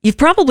You've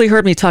probably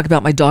heard me talk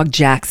about my dog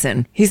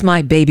Jackson. He's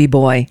my baby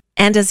boy.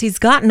 And as he's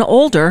gotten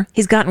older,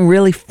 he's gotten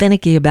really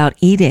finicky about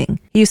eating.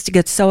 He used to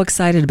get so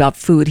excited about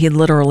food, he'd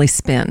literally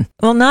spin.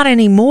 Well, not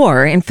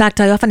anymore. In fact,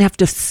 I often have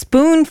to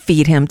spoon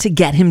feed him to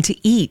get him to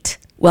eat.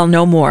 Well,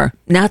 no more.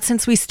 Not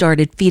since we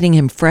started feeding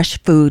him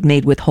fresh food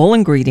made with whole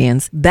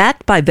ingredients,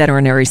 backed by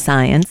veterinary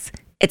science.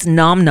 It's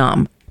Nom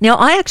Nom. Now,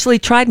 I actually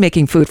tried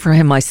making food for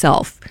him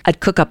myself.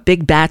 I'd cook up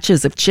big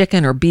batches of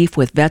chicken or beef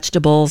with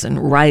vegetables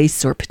and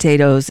rice or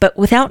potatoes, but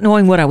without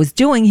knowing what I was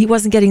doing, he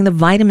wasn't getting the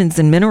vitamins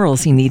and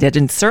minerals he needed,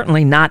 and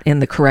certainly not in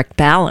the correct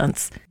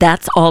balance.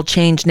 That's all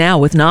changed now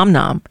with Nom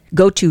Nom.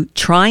 Go to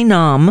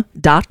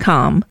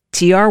trynom.com,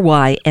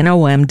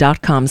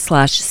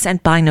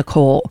 trynom.com/sent by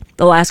Nicole.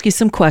 They'll ask you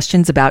some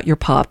questions about your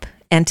pup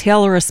and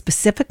tailor a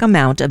specific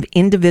amount of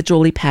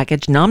individually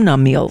packaged Nom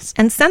Nom meals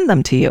and send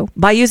them to you.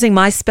 By using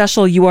my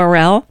special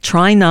URL,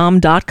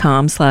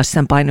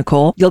 trynom.com/sent by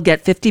Nicole, you'll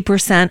get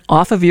 50%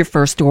 off of your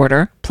first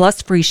order,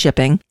 plus free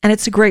shipping, and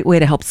it's a great way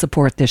to help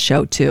support this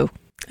show too.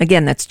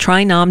 Again, that's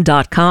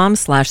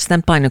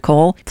trynom.com/sent by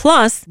Nicole.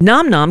 Plus,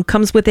 Nom Nom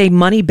comes with a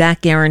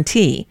money-back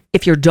guarantee.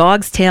 If your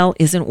dog's tail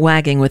isn't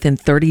wagging within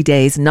 30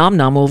 days, Nom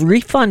Nom will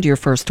refund your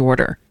first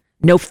order.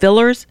 No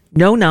fillers,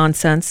 no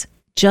nonsense,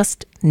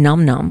 just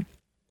Nom Nom.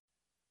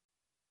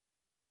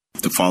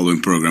 The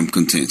following program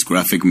contains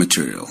graphic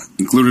material,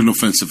 including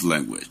offensive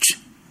language.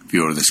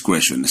 Viewer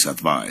discretion is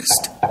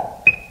advised.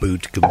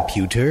 Boot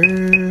computer,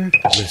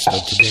 list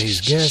of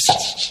today's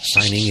guests,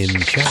 signing in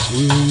chat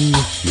room,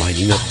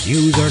 lining up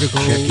news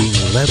articles, checking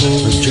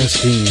level,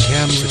 adjusting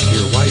cam,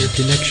 secure wire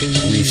connection,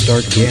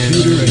 restart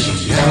computer,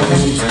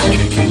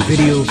 checking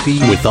video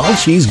feed. With all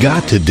she's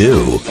got to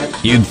do,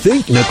 you'd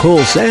think Nicole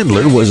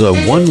Sandler was a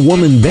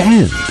one-woman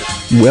band.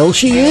 Well,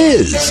 she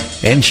is,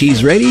 and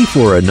she's ready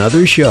for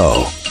another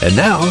show. And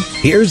now,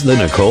 here's the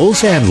Nicole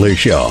Sandler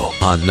Show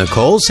on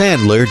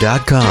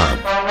NicoleSandler.com.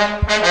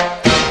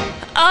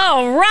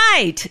 All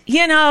right.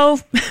 You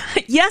know,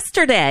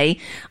 yesterday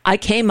I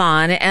came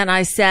on and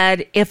I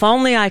said, if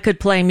only I could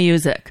play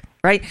music,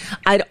 right?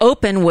 I'd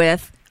open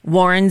with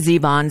Warren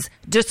Zevon's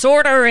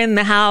Disorder in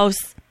the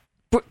House,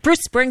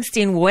 Bruce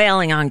Springsteen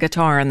wailing on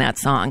guitar in that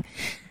song.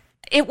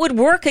 It would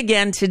work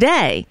again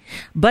today.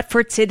 But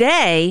for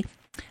today,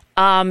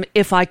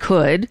 if I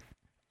could,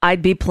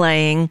 I'd be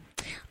playing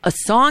a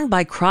song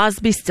by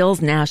Crosby,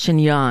 Stills, Nash &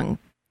 Young.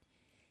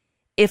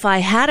 If I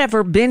had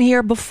ever been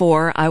here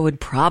before, I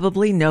would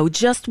probably know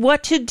just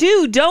what to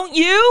do, don't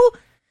you?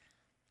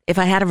 If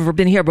I had ever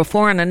been here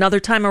before and another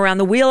time around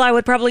the wheel, I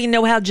would probably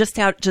know how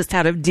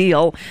to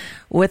deal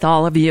with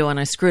all of you,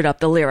 and I screwed up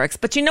the lyrics.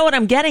 But you know what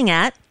I'm getting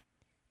at?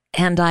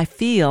 And I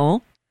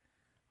feel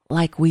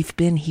like we've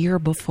been here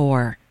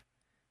before.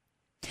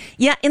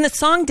 Yeah, in the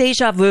song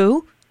Deja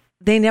Vu,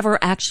 they never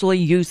actually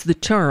use the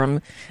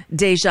term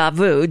deja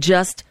vu,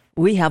 just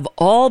we have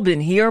all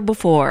been here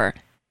before.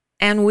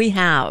 And we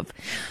have.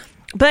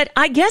 But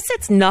I guess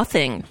it's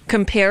nothing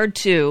compared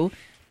to,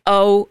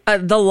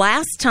 the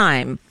last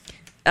time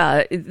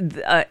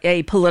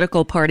a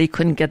political party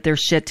couldn't get their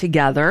shit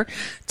together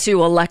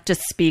to elect a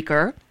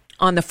speaker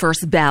on the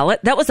first ballot.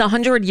 That was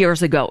 100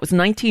 years ago. It was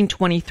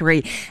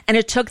 1923. And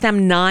it took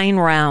them 9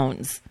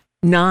 rounds.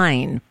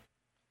 9.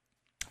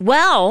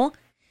 Well,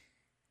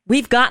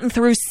 we've gotten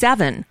through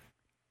 7.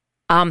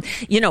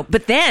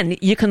 But then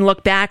you can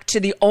look back to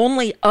the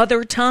only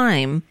other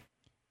time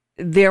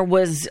there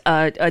was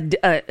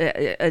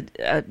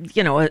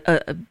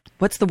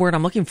what's the word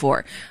I'm looking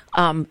for?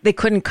 They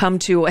couldn't come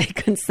to a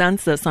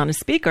consensus on a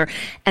speaker,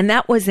 and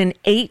that was in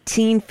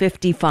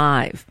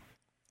 1855.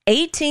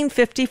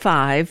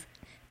 1855,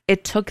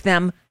 it took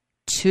them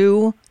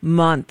 2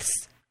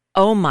 months.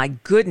 Oh my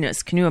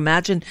goodness, can you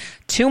imagine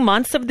 2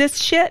 months of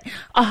this shit?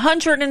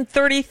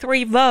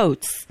 133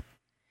 votes.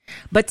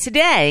 But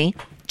today,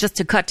 just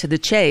to cut to the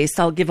chase,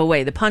 I'll give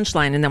away the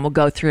punchline and then we'll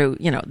go through,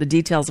 the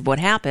details of what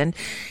happened.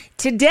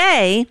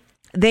 Today,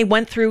 they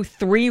went through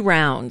 3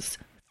 rounds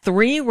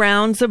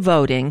of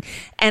voting,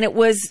 and it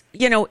was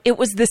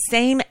the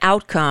same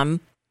outcome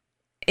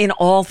in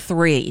all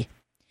 3.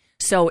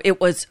 So it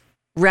was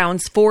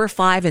rounds 4,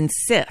 5, and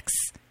 6.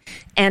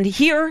 And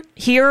here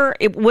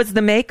it was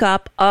the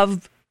makeup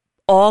of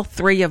all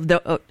 3 of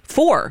the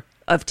 4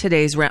 of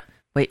today's round.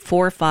 Wait,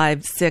 4,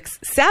 5, 6,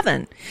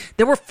 7.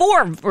 There were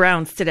 4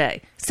 rounds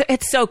today. So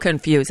it's so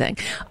confusing.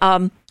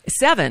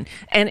 7.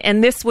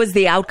 And this was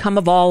the outcome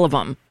of all of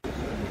them.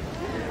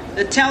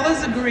 The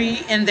tellers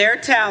agree in their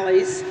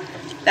tallies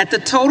that the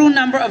total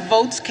number of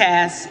votes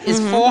cast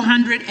is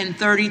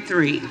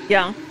 433.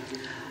 Yeah.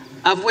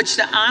 Of which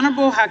the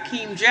Honorable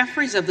Hakeem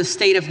Jeffries of the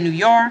state of New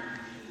York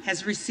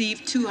has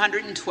received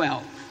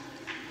 212.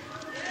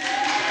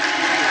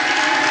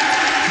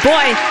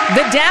 Boy,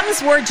 the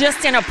Dems were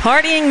just in a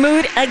partying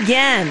mood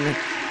again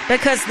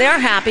because they're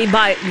happy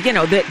by,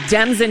 the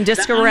Dems in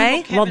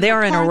disarray. Well,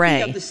 they're in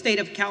array. Of the state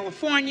of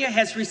California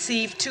has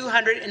received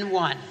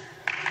 201.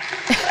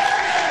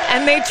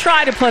 And they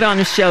try to put on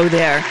a show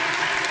there.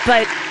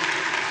 But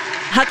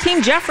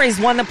Hakeem Jeffries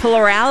won the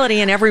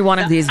plurality in every one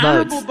of these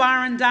votes. Honorable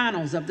Byron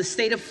Donalds of the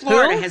state of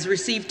Florida has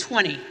received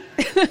 20.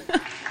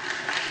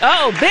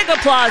 Oh, big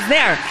applause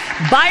there.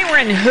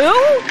 Byron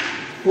who?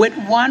 With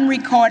one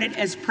recorded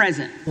as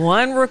present.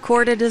 One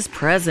recorded as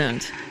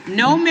present.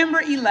 No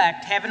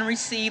member-elect having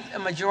received a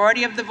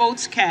majority of the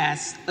votes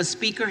cast, a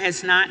speaker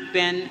has not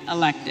been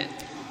elected.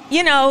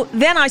 You know,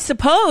 then I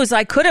suppose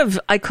I could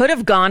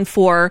have gone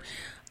for,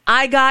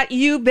 I got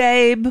you,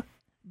 babe,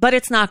 but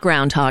it's not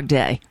Groundhog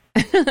Day.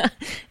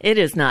 It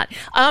is not.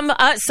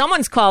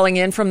 Someone's calling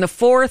in from the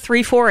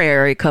 434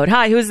 area code.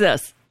 Hi, who's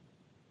this?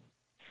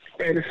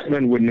 Hey, this is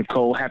Linwood,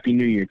 Nicole. Happy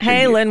New Year to you.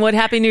 Hey, Linwood.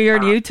 Happy New Year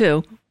to you,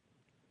 too.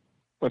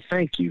 Well,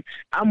 thank you.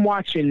 I'm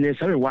watching this.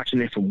 I've been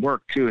watching it from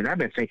work, too, and I've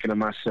been thinking to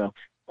myself,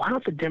 why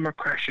don't the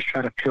Democrats just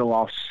try to kill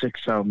off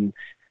six of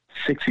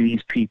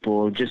these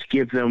people, just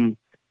give them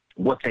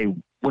what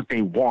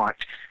they want,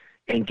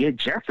 and get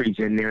Jeffries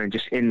in there and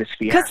just end this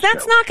fiasco? Because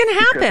that's not going to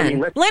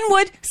happen.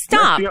 Linwood,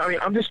 stop.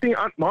 I'm just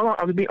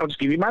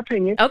giving you my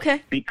opinion.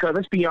 Okay. Because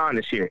let's be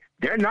honest here.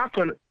 They're not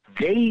going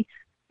to –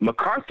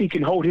 McCarthy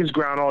can hold his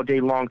ground all day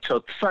long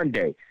till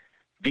Sunday.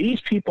 These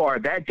people are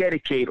that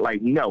dedicated,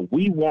 like, no,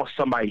 we want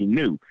somebody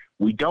new.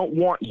 We don't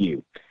want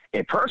you.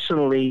 And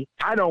personally,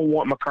 I don't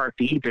want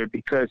McCarthy either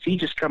because he's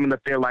just coming up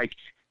there like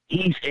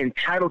he's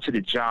entitled to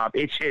the job.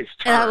 It's his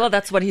turn. Well,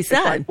 that's what he said.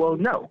 It's like, well,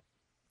 no.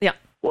 Yeah.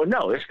 Well,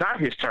 no, it's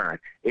not his turn.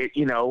 They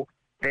don't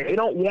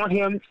want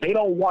him. They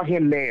don't want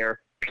him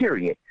there,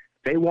 period.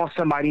 They want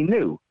somebody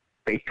new.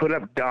 They put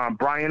up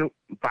Byron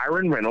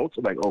Reynolds.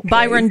 Like, okay.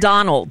 Byron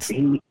Donalds.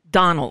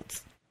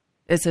 Donalds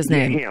is his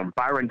name. Yeah, him.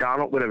 Byron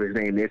Donald, whatever his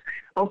name is.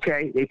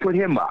 Okay, they put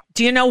him up.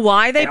 Do you know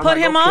why they put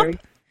him up?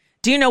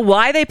 Do you know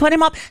why they put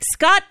him up?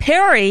 Scott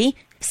Perry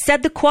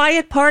said the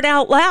quiet part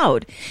out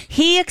loud.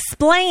 He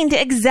explained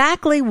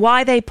exactly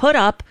why they put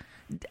up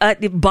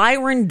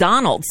Byron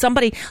Donald.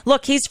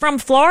 Look, he's from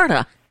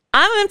Florida.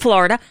 I'm in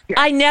Florida.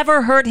 Yeah. I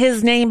never heard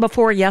his name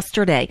before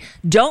yesterday.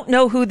 Don't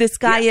know who this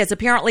guy is.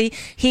 Apparently,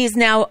 he's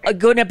now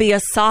going to be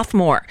a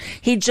sophomore.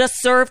 He just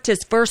served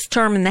his first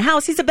term in the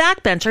House. He's a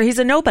backbencher. He's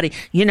a nobody.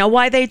 You know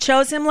why they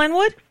chose him,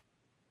 Linwood?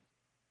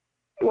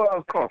 Well,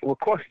 of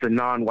course, the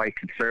non-white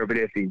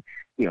conservative.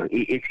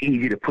 It's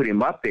easy to put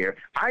him up there.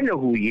 I know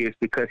who he is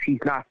because he's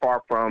not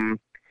far from.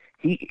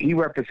 He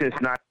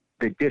represents not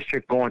the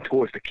district going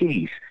towards the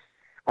Keys.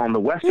 On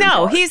the western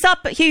part. He's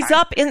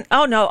up in,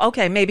 oh no,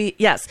 okay, maybe,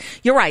 yes,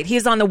 you're right.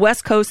 He's on the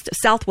west coast,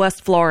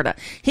 southwest Florida.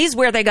 He's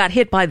where they got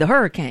hit by the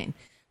hurricane.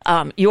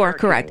 You are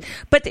correct.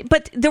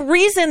 But the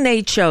reason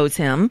they chose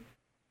him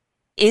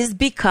is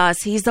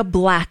because he's a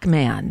black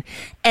man.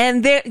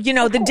 And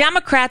the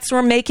Democrats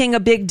were making a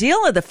big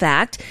deal of the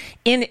fact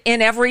in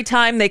every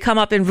time they come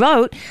up and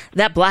vote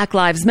that Black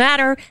Lives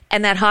Matter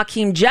and that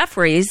Hakeem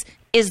Jeffries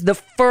is the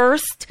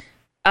first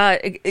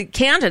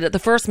candidate, the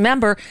first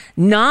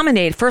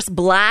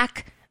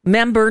black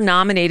member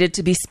nominated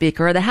to be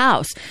Speaker of the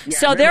House. Yeah,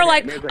 so they're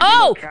like,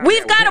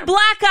 we've got a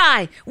black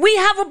guy. We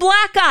have a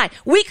black guy.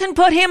 We can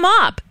put him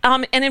up.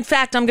 And in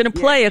fact, I'm going to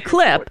play a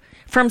clip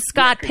from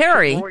Scott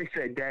Perry. Roy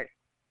said that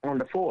on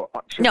the floor.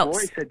 Roy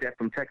said that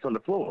from text on the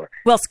floor.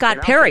 Well,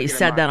 Scott Perry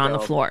said that on the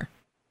floor.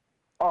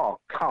 Oh,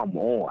 come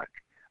on.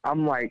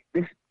 I'm like,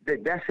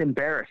 that's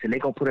embarrassing. They're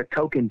going to put a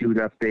token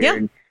dude up there. Yeah.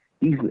 And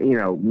he's,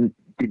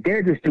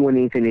 they're just doing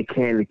anything they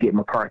can to get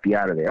McCarthy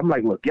out of there. I'm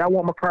like, look, y'all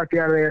want McCarthy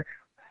out of there?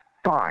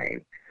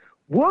 Fine.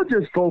 We'll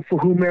just vote for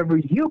whomever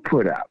you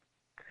put up.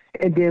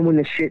 And then when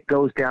the shit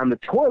goes down the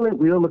toilet,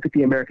 we'll look at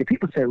the American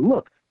people and say,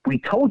 look, we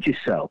told you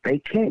so. They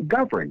can't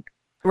govern.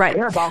 Right.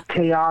 They're about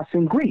chaos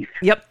and grief.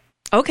 Yep.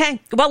 Okay.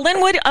 Well,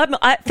 Linwood,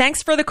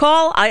 thanks for the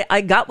call.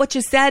 I got what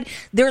you said.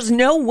 There's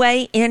no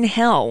way in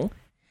hell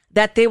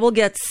that they will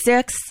get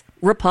 6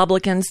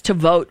 Republicans to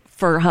vote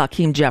for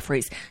Hakeem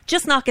Jeffries.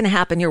 Just not going to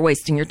happen. You're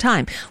wasting your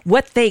time.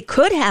 What they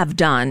could have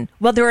done,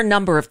 well, there are a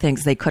number of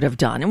things they could have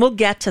done, and we'll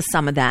get to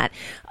some of that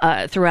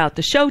throughout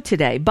the show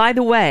today. By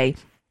the way,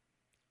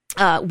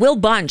 Will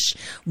Bunch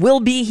will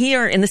be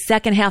here in the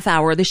second half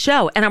hour of the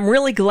show, and I'm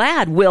really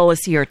glad Will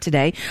is here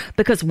today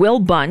because Will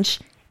Bunch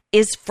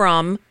is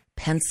from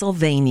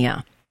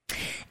Pennsylvania,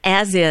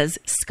 as is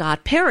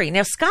Scott Perry.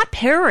 Now, Scott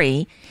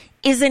Perry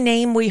is a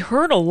name we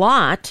heard a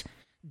lot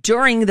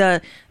during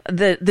the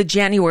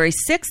January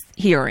 6th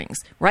hearings,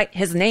 right?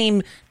 His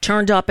name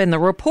turned up in the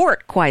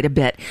report quite a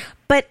bit,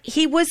 but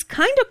he was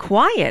kind of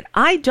quiet.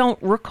 I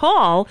don't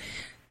recall,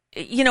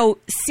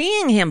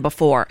 seeing him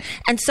before.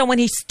 And so when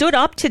he stood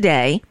up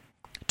today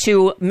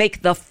to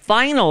make the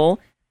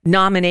final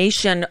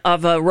nomination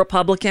of a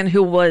Republican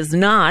who was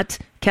not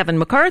Kevin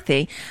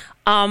McCarthy,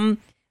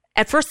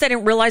 at first I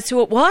didn't realize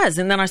who it was.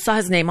 And then I saw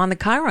his name on the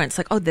Chiron. It's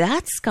like, oh,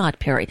 that's Scott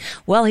Perry.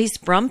 Well, he's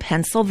from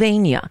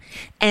Pennsylvania.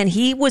 And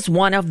he was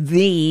one of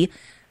the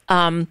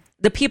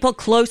people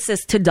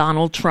closest to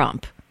Donald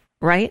Trump,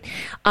 right?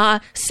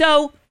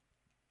 So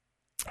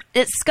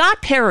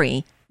Scott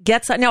Perry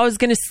gets, now I was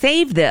going to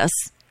save this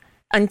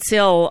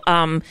until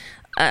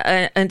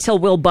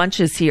Will Bunch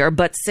is here.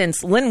 But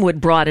since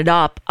Linwood brought it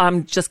up,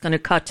 I'm just going to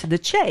cut to the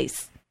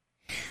chase.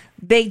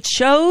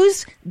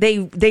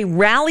 they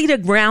rallied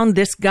around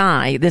this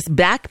guy, this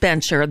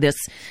backbencher, this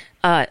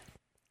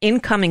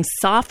incoming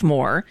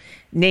sophomore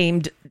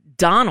named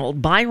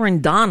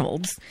Byron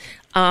Donalds,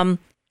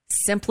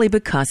 simply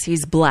because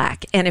he's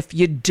black. And if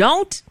you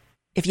didn't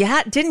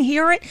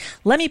hear it,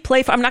 let me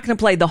play. I'm not going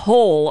to play the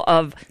whole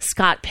of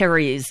Scott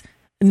Perry's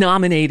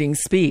nominating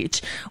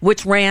speech,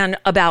 which ran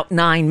about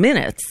 9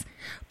 minutes.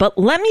 But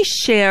let me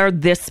share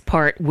this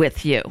part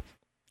with you.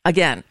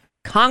 Again,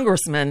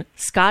 Congressman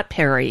Scott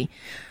Perry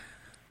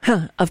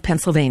of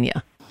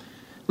Pennsylvania.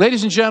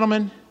 Ladies and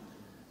gentlemen,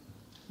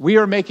 we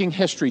are making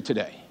history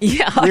today.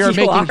 Yeah, we are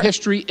making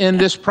history in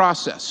this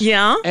process.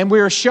 Yeah. And we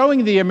are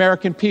showing the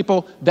American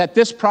people that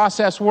this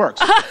process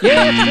works.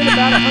 Yeah, it's been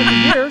about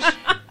 100 years.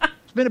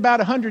 It's been about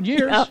 100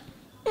 years. Yeah.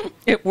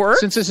 It works.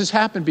 Since this has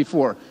happened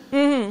before.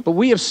 Mm-hmm. But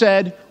we have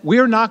said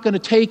we're not going to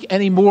take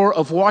any more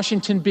of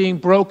Washington being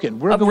broken.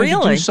 We're going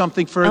to do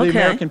something for the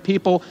American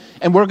people,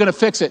 and we're going to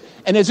fix it.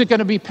 And is it going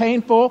to be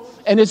painful?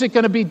 And is it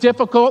going to be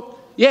difficult?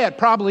 Yeah, it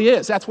probably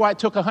is. That's why it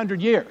took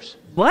 100 years.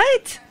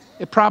 What?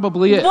 It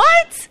probably is.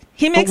 What?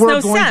 He makes no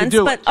sense,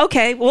 but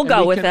okay, we'll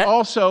go with it. We can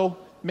also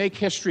make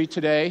history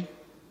today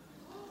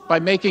by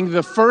making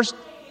the first...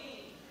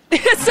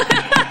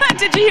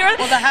 Did you hear it?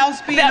 Will the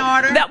House be in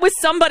order? That was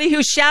somebody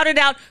who shouted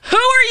out, "Who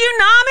are you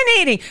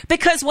nominating?"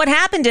 Because what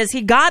happened is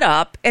he got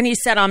up and he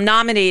said, "I'm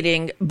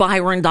nominating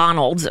Byron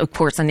Donalds," of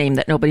course, a name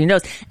that nobody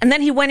knows. And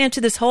then he went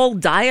into this whole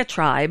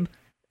diatribe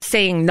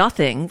saying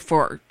nothing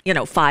for,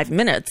 5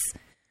 minutes.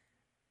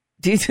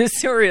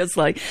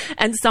 Seriously.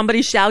 And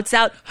somebody shouts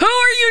out, "Who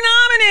are you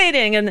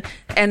nominating?"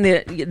 And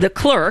the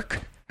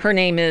clerk, her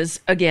name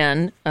is,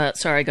 again,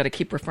 sorry, I got to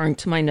keep referring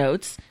to my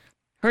notes.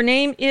 Her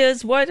name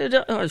is,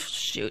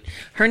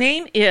 her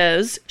name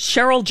is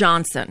Cheryl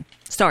Johnson.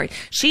 Sorry.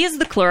 She is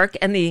the clerk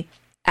and the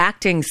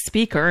acting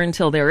speaker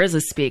until there is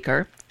a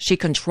speaker. She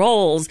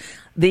controls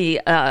the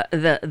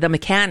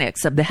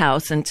mechanics of the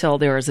House until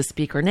there is a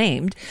speaker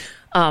named.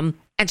 And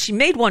she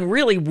made one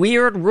really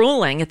weird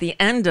ruling at the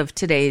end of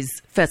today's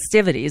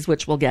festivities,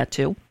 which we'll get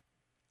to.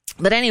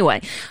 But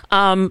anyway,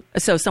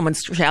 so someone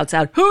shouts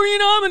out, "Who are you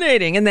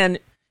nominating?" And then,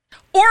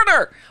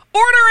 order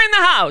in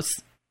the House.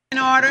 In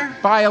order.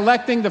 By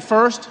electing the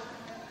first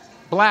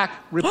black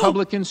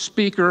Republican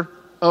Speaker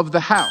of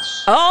the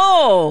House.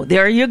 Oh,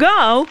 there you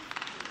go.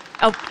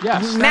 Oh,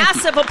 yes,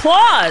 massive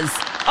applause.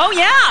 Oh,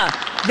 yeah.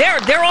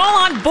 They're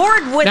all on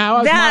board with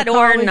now, that as my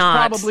or colleagues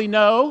not. Probably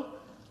know,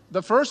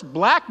 the first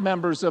black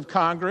members of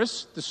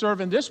Congress to serve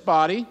in this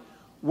body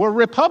were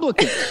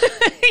Republicans.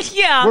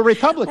 Yeah. Were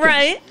Republicans.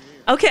 Right.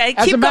 Okay,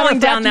 as keep a matter going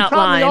of fact, down that you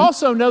probably line.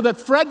 also know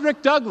that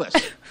Frederick Douglass,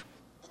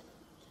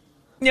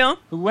 yeah,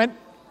 who went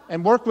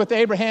and worked with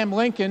Abraham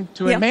Lincoln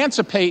to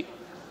emancipate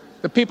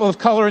the people of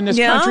color in this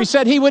country,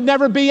 said he would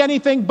never be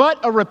anything but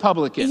a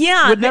Republican.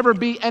 Yeah. Would never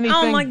be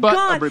anything but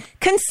a Republican.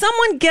 Can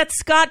someone get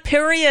Scott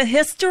Perry a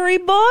history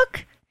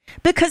book?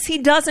 Because he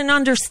doesn't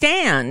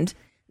understand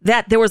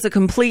that there was a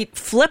complete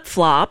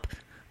flip-flop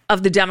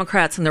of the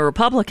Democrats and the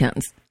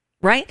Republicans,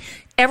 right?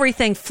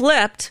 Everything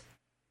flipped,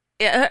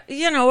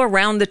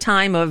 around the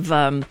time of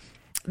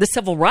the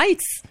Civil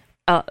Rights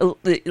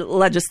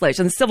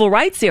legislation, the Civil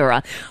Rights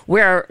era,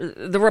 where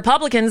the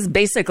Republicans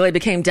basically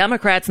became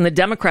Democrats and the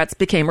Democrats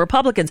became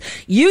Republicans.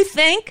 You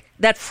think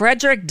that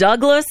Frederick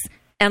Douglass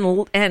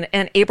and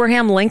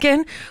Abraham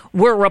Lincoln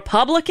were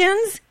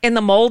Republicans in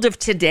the mold of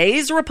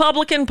today's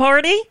Republican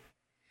Party?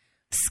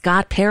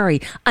 Scott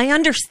Perry, I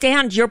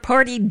understand your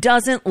party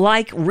doesn't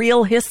like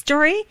real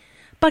history,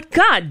 but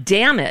God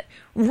damn it,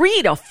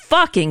 read a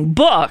fucking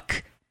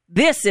book.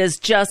 This is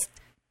just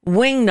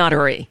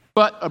wingnuttery.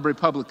 But a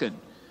Republican.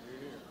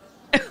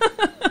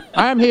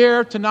 I am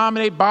here to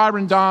nominate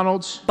Byron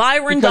Donalds.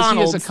 Because he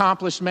has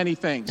accomplished many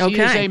things. Okay.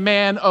 He is a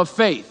man of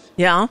faith.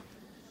 Yeah.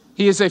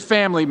 He is a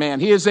family man.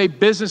 He is a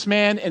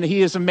businessman, and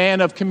he is a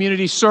man of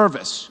community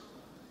service.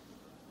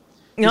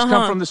 He's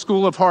come from the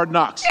school of hard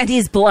knocks. And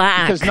he's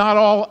black. Because not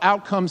all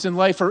outcomes in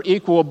life are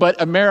equal,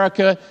 but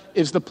America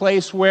is the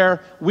place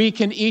where we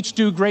can each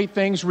do great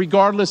things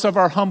regardless of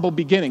our humble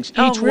beginnings.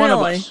 Each one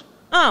of us.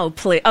 Oh,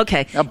 please.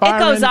 Okay. Now, Byron it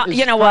goes on, is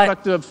you know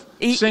product what? of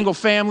single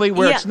family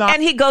where it's not.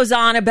 And he goes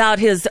on about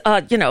his,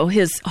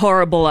 his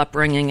horrible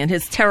upbringing and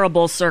his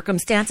terrible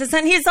circumstances.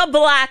 And he's a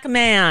black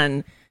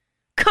man.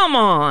 Come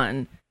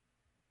on.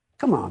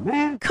 Come on,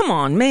 man. Come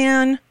on,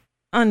 man.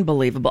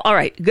 Unbelievable. All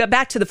right. Go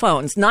back to the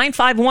phones.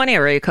 951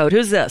 area code.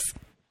 Who's this?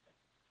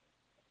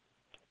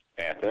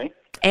 Anthony.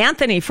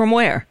 Anthony from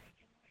where?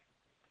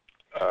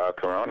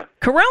 Corona.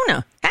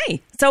 Corona.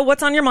 Hey. So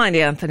what's on your mind,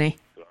 Anthony?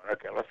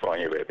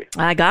 California, baby.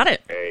 I got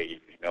it. Hey,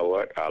 you know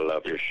what? I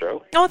love your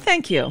show. Oh,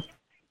 thank you.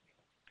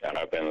 And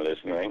I've been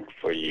listening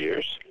for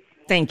years.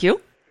 Thank you.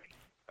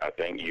 I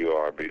think you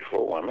are a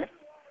beautiful woman.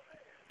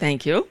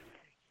 Thank you.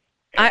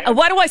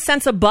 Why do I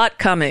sense a butt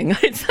coming?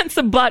 I sense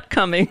a butt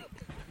coming.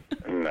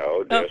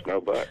 No, there's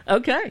no but.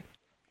 Okay.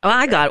 Oh,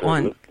 I got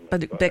one. A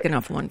big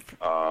enough one.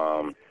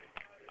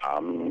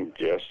 I'm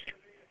just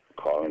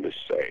calling to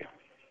say,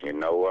 you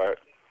know what?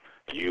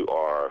 You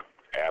are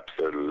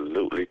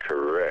absolutely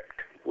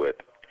correct with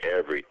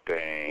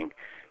everything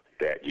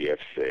that you have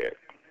said.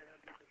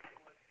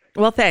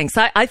 Well, thanks.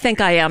 I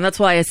think I am. That's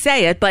why I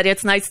say it. But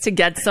it's nice to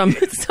get some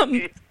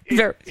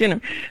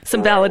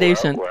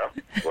validation.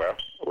 Well,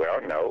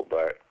 no.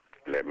 But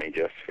let me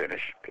just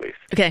finish, please.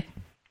 Okay.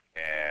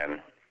 And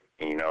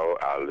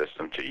I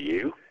listen to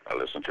you. I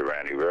listen to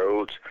Randy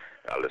Rhodes.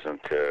 I listen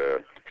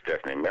to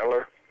Stephanie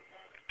Miller,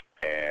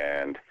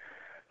 and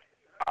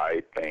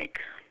I think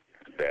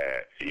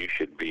that you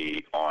should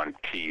be on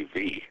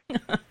TV.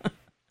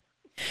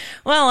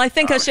 Well, I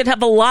think I should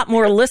have a lot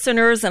more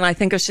listeners, and I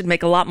think I should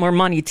make a lot more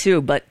money,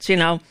 too. But,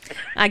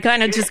 I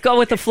kind of just go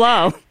with the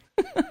flow.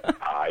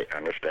 I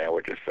understand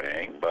what you're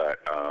saying, but,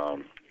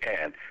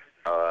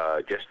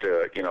 just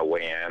to,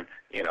 weigh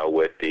in,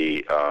 with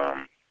the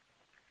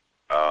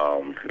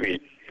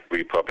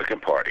Republican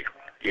Party.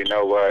 You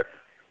know what?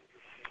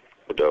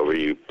 The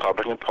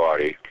Republican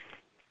Party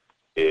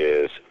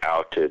is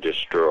out to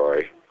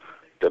destroy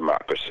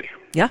democracy.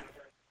 Yeah.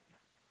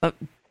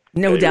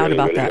 No doubt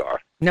about that. Are.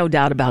 No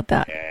doubt about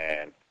that.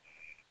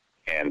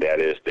 And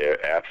that is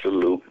their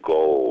absolute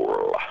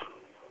goal.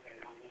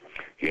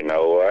 You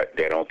know what?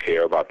 They don't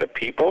care about the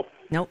people.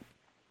 Nope.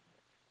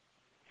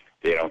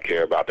 They don't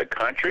care about the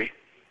country.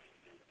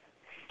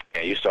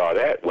 And you saw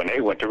that when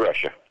they went to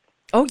Russia.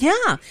 Oh,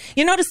 yeah.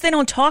 You notice they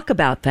don't talk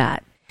about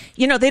that.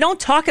 They don't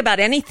talk about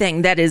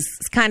anything that is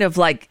kind of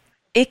like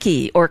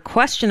icky or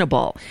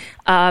questionable.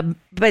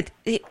 But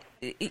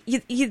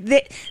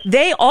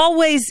they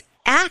always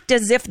act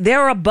as if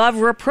they're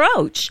above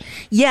reproach.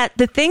 Yet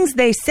the things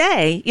they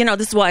say,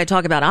 this is why I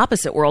talk about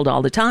opposite world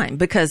all the time,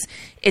 because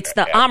it's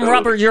the I'm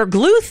rubber, you're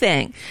glue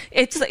thing.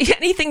 It's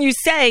anything you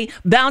say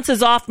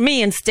bounces off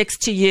me and sticks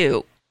to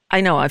you.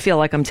 I know I feel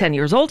like I'm 10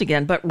 years old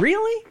again, but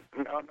really?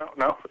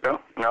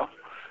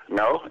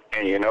 No.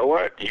 And you know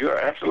what? You're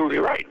absolutely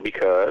right,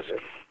 because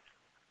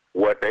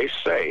what they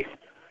say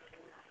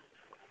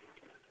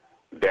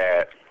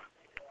that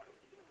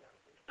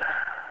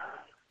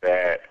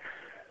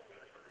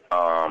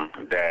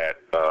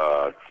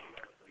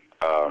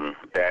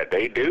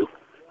they do,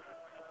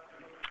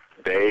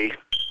 they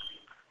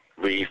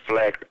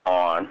reflect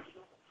on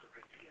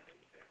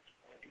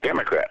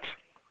Democrats.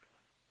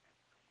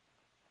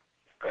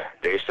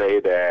 They say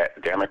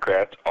that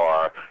Democrats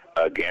are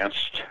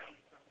against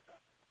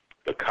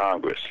the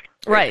Congress.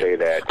 Right. They say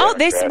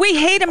that we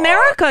hate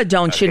America,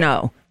 don't you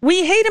know?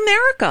 We hate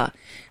America.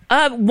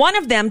 One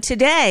of them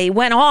today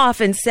went off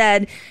and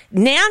said,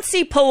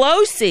 Nancy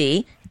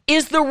Pelosi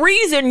is the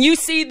reason you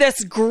see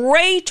this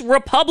great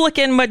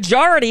Republican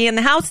majority in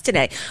the House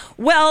today.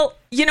 Well,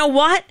 you know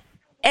what?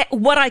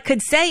 What I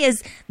could say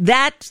is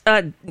that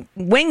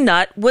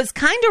wingnut was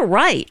kind of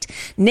right.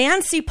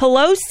 Nancy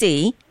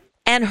Pelosi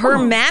and her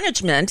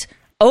management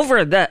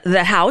over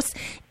the House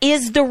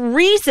is the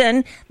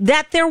reason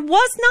that there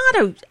was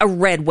not a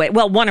red wave.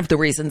 Well, one of the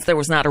reasons there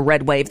was not a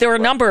red wave. There are a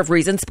number of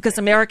reasons, because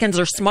Americans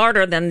are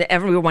smarter than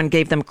everyone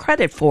gave them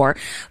credit for.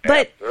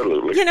 But,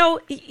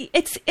 absolutely.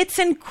 It's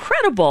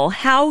incredible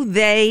how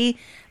they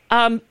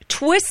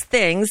twist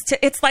things.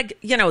 It's like,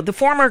 the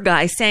former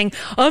guy saying,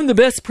 I'm the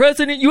best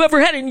president you ever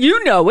had, and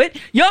you know it.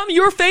 Yeah, I'm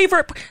your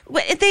favorite.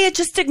 They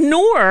just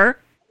ignore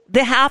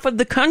the half of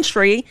the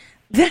country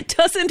that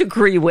doesn't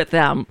agree with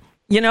them.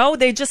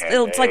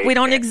 It's like we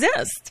don't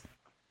exist.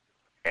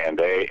 And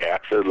they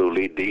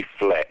absolutely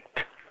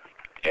deflect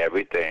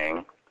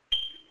everything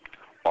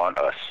on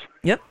us.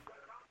 Yep.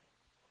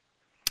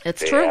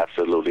 It's true. They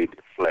absolutely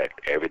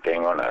deflect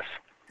everything on us.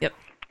 Yep.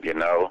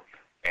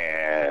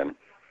 And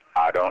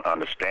I don't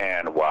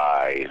understand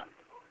why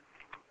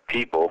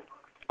people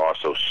are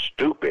so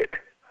stupid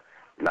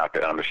not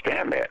to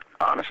understand that,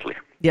 honestly.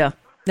 Yeah.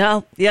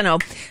 No,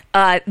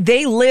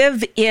 they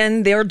live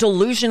in their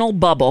delusional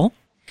bubble.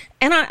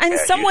 And in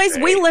some ways,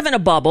 we live in a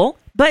bubble.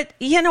 But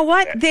you know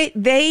what?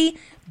 They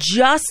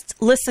just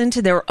listen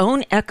to their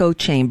own echo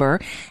chamber.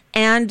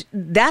 And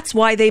that's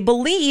why they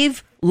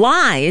believe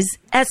lies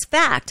as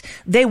fact.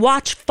 They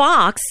watch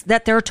Fox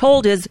that they're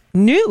told is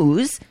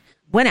news,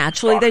 when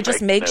actually they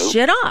just make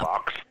shit up.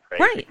 Fox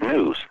fake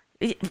news.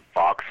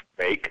 Fox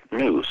fake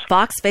news.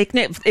 Fox fake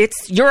news.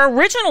 It's your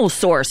original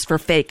source for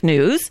fake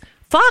news.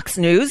 Fox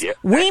News. Yep.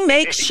 We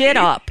make shit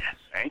up.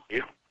 Thank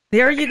you.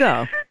 There you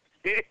go.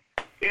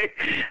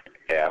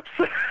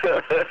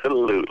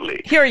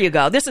 Absolutely. Here you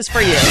go. This is for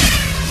you.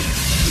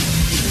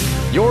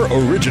 Your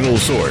original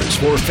source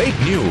for fake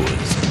news.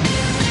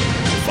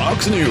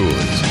 Fox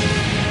News.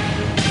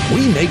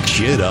 We make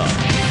shit up.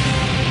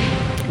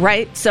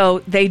 Right? So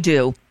they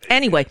do.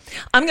 Anyway,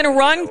 I'm going to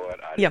run. You know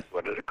what? I just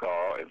wanted to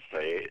call and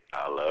say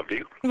I love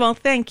you. Well,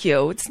 thank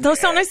you. It's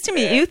so nice to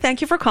meet you.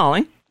 Thank you for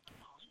calling.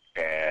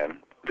 And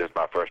this is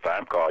my first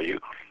time calling you,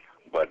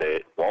 but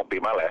it won't be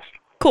my last.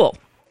 Cool.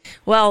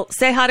 Well,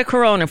 say hi to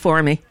Corona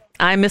for me.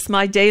 I miss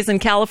my days in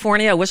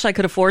California. I wish I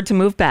could afford to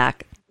move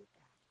back.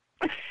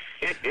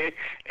 And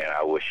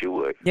I wish you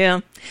would. Yeah.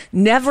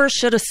 Never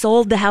should have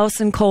sold the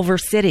house in Culver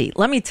City.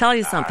 Let me tell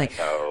you something.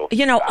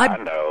 I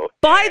know.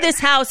 buy this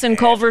house in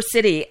Culver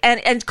City.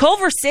 And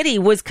Culver City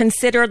was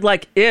considered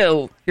like,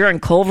 ew, you're in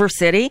Culver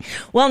City?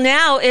 Well,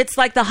 now it's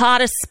like the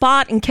hottest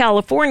spot in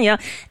California.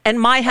 And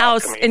my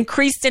house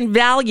increased in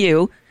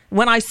value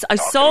when I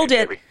sold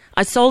it.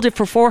 I sold it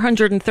for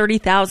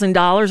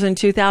 $430,000 in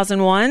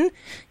 2001.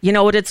 You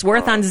know what it's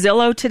worth on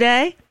Zillow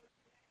today?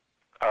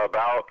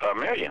 About $1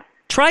 million.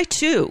 Try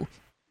 2.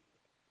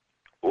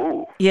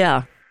 Ooh.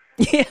 Yeah.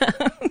 Yeah.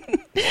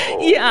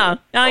 Yeah,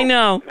 I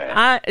know.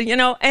 I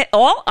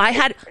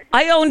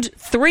owned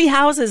 3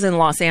 houses in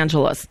Los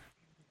Angeles.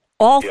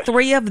 All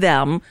 3 of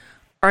them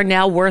are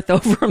now worth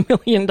over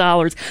 $1 million.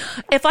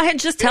 If I had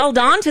just held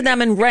on to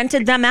them and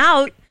rented them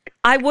out,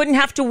 I wouldn't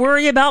have to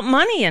worry about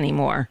money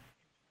anymore.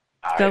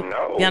 So,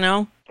 I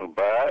know.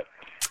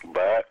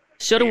 But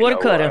shoulda, woulda,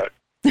 coulda.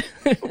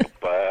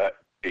 But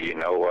you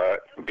know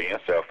what? Being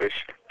selfish,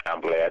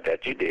 I'm glad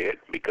that you did,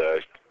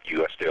 because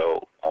you are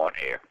still on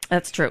air.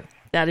 That's true.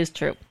 That is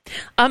true.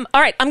 All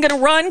right, I'm going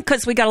to run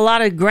because we got a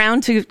lot of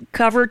ground to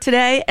cover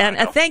today. And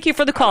thank you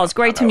for the call. It's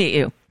great to meet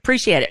you.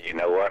 Appreciate it. You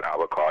know what? I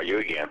will call you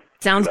again.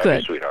 Sounds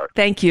good. You, sweetheart.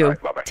 Thank you.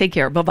 Right, bye-bye. Take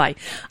care. Bye-bye.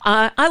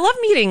 I love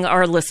meeting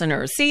our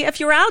listeners. See, if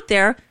you're out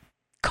there,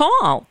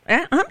 call.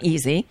 I'm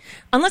easy.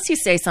 Unless you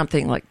say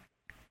something like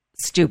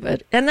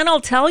stupid. And then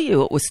I'll tell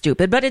you it was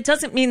stupid. But it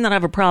doesn't mean that I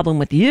have a problem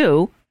with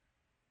you.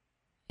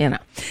 You know.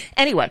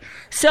 Anyway,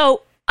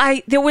 so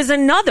there was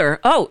another.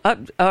 All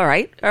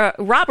right.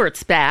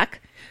 Robert's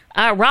back.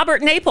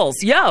 Robert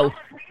Naples. Yo.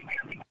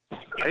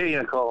 Hey,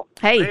 Nicole.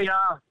 Hey.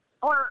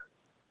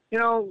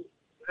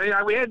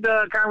 We had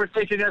a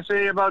conversation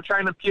yesterday about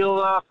trying to peel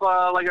off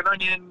like an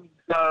onion.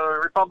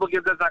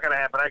 Republicans, that's not going to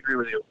happen. I agree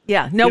with you.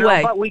 Yeah, no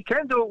way. But we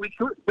can do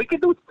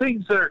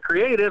things that are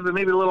creative and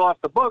maybe a little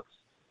off the books.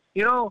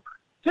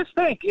 Just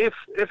think, if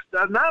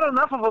not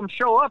enough of them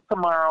show up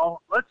tomorrow,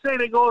 let's say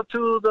they go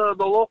to the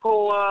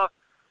local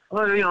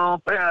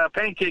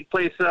pancake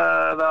place,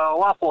 the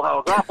Waffle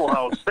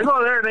House. They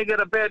go there and they get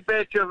a bad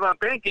batch of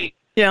pancakes.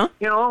 Yeah.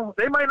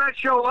 They might not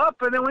show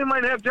up, and then we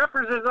might have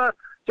Jeffries as our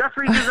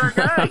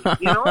guy.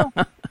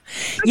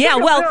 Yeah.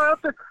 Well,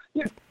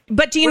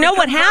 but do you know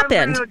what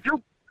happened,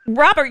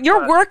 Robert?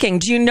 You're working.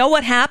 Do you know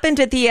what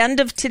happened at the end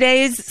of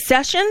today's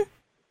session?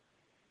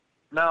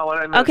 No, what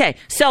I missed. Okay,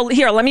 so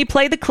here, let me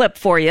play the clip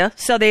for you.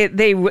 So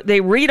they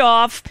read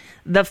off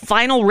the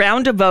final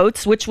round of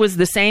votes, which was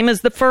the same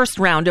as the first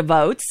round of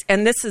votes,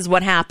 and this is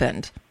what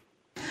happened.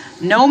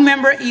 No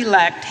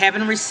member-elect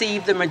having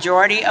received the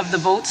majority of the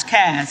votes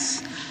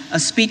cast, a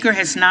speaker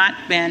has not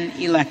been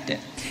elected.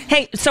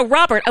 Hey, so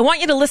Robert, I want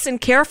you to listen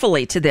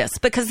carefully to this,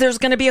 because there's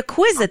going to be a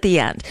quiz at the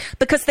end,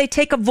 because they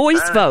take a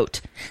voice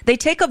vote. They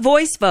take a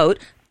voice vote.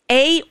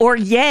 A or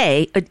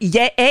nay,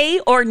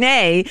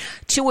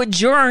 to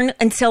adjourn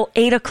until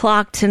 8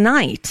 o'clock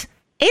tonight.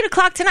 8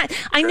 o'clock tonight.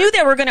 I knew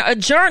they were going to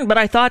adjourn, but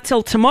I thought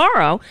till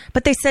tomorrow.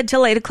 But they said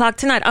till 8 o'clock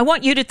tonight. I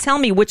want you to tell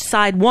me which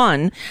side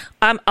won.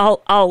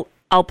 I'll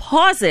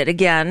pause it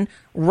again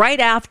right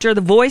after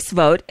the voice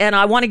vote, and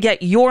I want to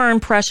get your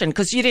impression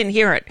because you didn't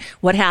hear it.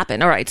 What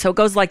happened? All right, so it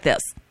goes like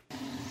this.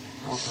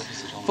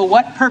 For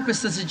what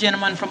purpose does the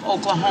gentleman from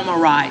Oklahoma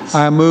rise?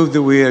 I move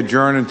that we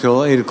adjourn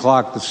until 8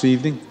 o'clock this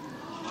evening.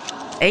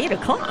 8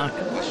 o'clock.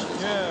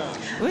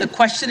 The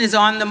question is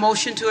on the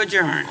motion to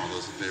adjourn.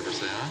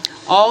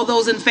 All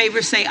those in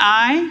favor say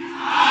aye.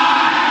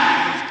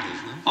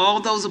 Aye. All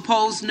those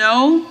opposed,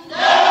 no.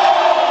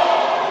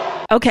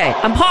 No. Okay,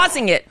 I'm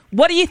pausing it.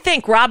 What do you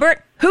think,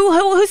 Robert?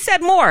 Who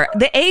said more?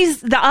 The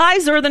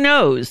ayes, or the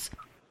noes?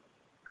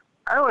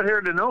 I would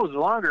hear the noes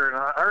longer and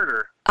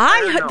harder.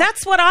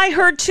 That's what I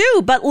heard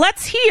too. But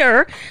let's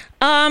hear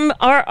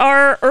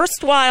our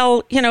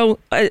erstwhile,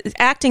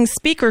 acting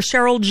speaker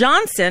Cheryl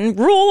Johnson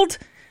ruled.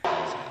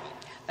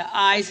 The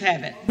ayes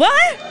have it.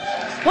 What?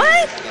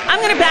 I'm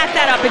going to back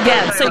that up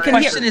again so you can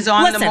hear. The question is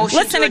on the motion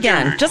listen to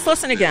again. adjourn. Just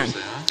listen again.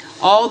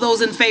 All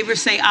those in favor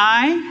say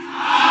aye.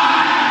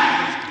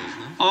 Aye.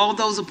 All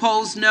those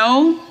opposed,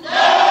 no.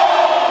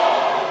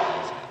 No.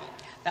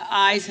 The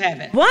ayes have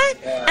it. What?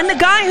 And the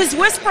guy who's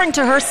whispering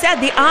to her said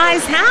the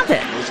ayes have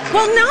it.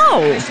 Well,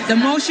 no. The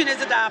motion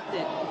is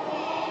adopted.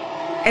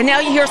 And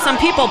now you hear some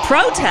people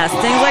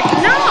protesting, like,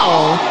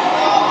 no.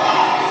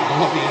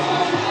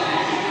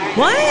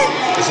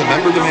 What? Is a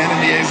member demanding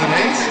the A's and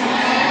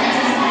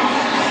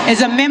A's?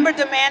 Is a member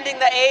demanding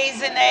the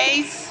A's and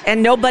A's?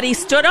 And nobody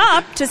stood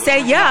up to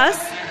say yes.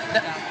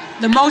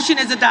 The motion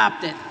is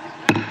adopted.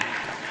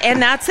 And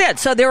that's it.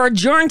 So they're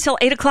adjourned till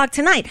 8 o'clock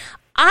tonight.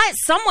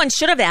 Someone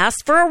should have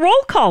asked for a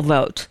roll call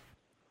vote.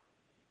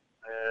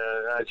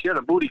 She had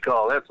a booty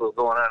call. That's what's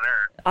going on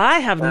there. I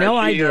have no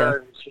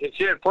idea.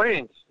 She had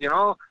planes, She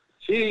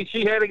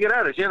had to get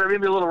out of it. She had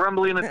maybe a little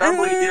rumbling and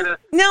tumbling.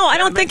 No, I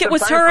don't think it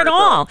was her at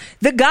all.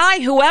 The guy,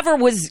 whoever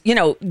was,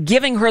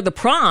 giving her the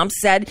prompt,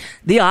 said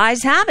the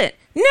ayes have it.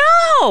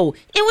 No,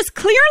 it was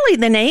clearly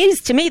the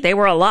nays to me. They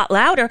were a lot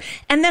louder.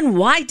 And then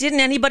why didn't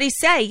anybody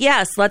say,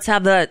 yes, let's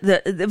have the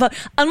vote?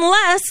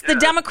 Unless the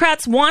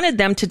Democrats wanted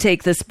them to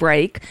take this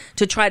break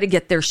to try to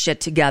get their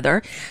shit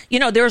together.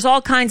 There's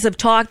all kinds of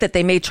talk that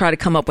they may try to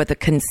come up with a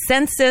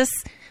consensus.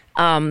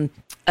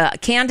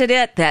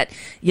 candidate that,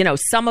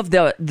 some of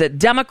the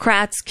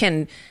Democrats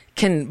can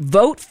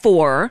vote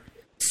for,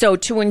 so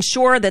to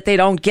ensure that they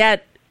don't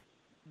get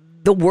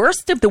the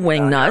worst of the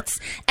wingnuts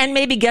and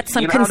maybe get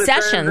some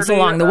concessions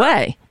along the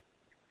way.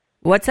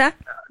 What's that?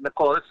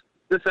 Nicole,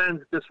 this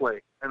ends this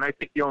way, and I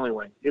think the only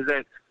way is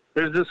that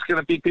there's just going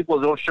to be people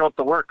who don't show up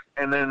to work,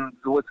 and then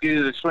it's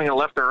either swinging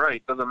left or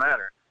right, doesn't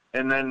matter.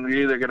 And then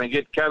you're either going to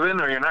get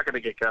Kevin or you're not going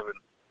to get Kevin.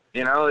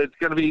 It's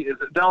going to be,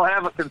 they'll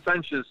have a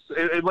consensus.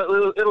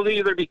 It'll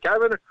either be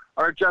Kevin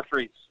or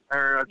Jeffries.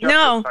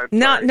 No,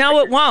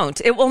 it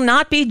won't. It will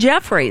not be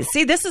Jeffries.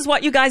 See, this is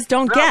what you guys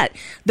don't get.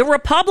 The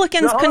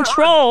Republicans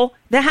control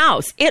the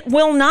House. It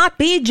will not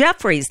be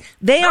Jeffries.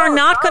 They are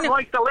not going to.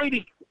 Like the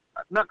lady,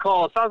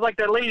 Nicole. It sounds like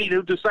that lady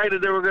who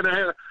decided they were going to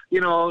have,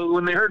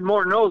 when they heard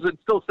more no's, it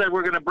still said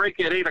we're going to break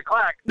it at 8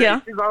 o'clock. Yeah.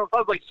 It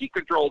sounds like she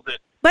controls it.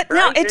 But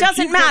right? No, it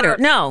doesn't matter.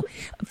 No.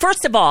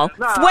 First of all,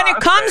 when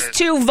it comes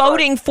to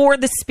voting for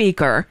the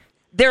speaker,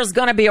 there's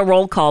going to be a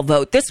roll call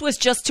vote. This was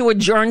just to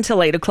adjourn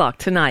till 8 o'clock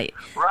tonight,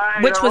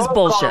 right? Which was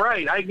bullshit. Call,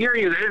 right, I hear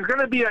you. There's going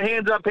to be a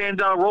hands up, hands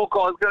down roll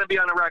call. It's going to be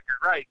on the record,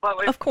 right?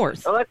 But of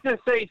course. Let's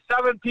just say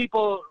 7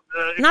 people.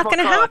 Not going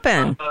to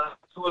happen.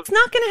 It's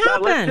not going to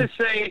happen. Let's just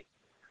say,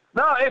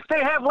 no. If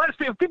they have less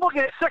people, people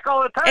get sick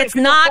all the time. It's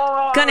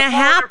not going to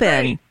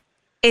happen.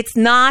 It's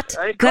not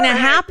going to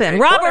happen.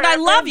 Robert, I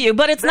love you,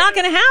 but it's not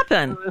going to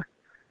happen.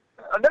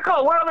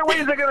 Nicole, what other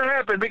ways are going to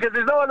happen? Because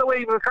there's no other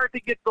way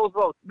McCarthy gets those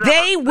votes.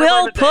 They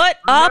will put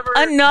up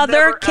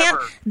another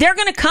They're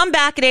going to come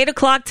back at 8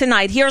 o'clock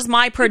tonight. Here's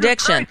my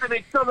prediction.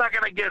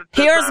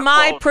 Here's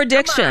my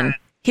prediction.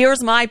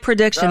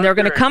 They're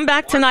going to come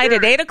back tonight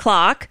at 8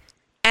 o'clock,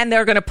 and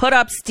they're going to put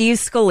up Steve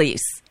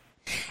Scalise.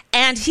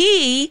 And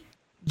he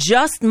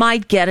just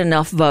might get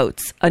enough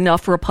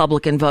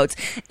Republican votes,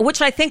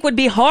 which I think would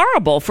be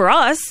horrible for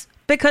us.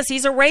 Because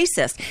he's a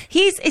racist.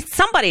 It's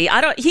somebody.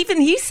 Even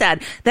he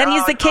said that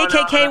he's the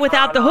KKK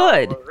without the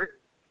hood.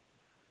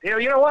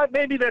 You know what?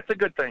 Maybe that's a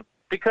good thing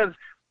because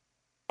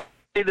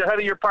the head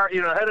of your party,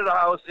 head of the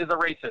House is a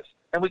racist,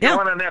 and we can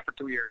run on that for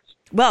 2 years.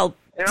 Well,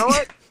 you know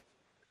what?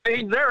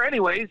 He's there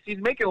anyways. He's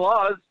making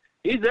laws.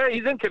 He's there.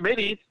 He's in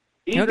committees.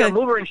 He's a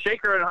mover and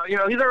shaker,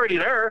 and he's already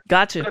there.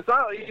 Gotcha. It's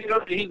not,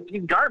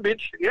 he's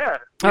garbage. Yeah.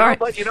 All right.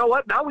 But you know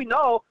what? Now we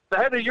know the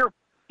head of your.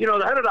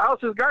 The head of the House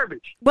is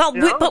garbage. Well,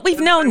 but we've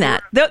known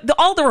that.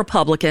 All the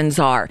Republicans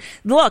are.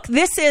 Look,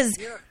 this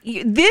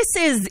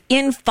is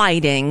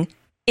infighting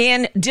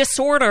and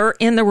disorder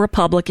in the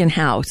Republican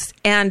House,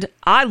 and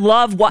I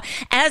love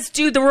as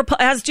do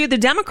the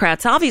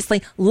Democrats.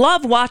 Obviously,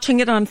 love watching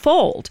it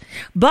unfold.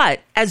 But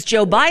as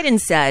Joe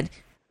Biden said,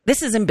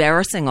 this is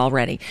embarrassing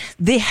already.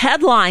 The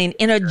headline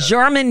in a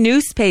German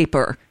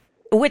newspaper.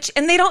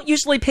 And they don't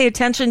usually pay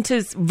attention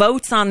to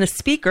votes on the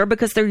speaker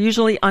because they're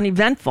usually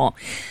uneventful.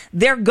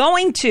 They're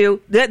going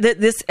to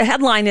this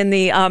headline in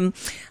the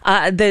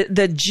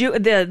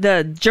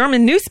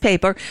German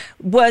newspaper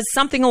was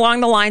something along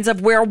the lines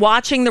of "We're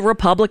watching the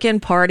Republican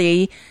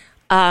Party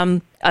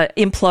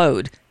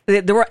implode."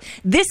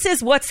 This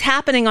is what's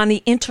happening on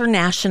the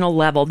international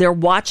level. They're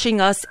watching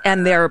us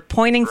and they're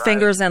pointing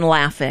fingers and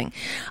laughing.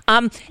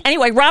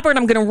 Anyway, Robert,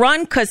 I'm going to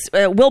run because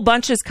Will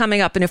Bunch is coming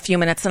up in a few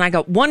minutes. And I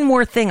got one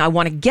more thing I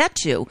want to get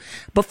to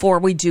before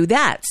we do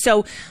that.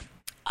 So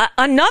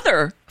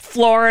another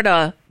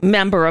Florida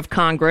member of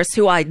Congress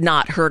who I'd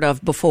not heard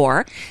of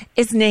before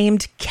is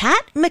named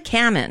Kat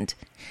McCammond.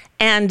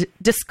 And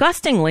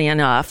disgustingly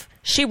enough,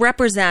 she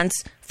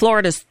represents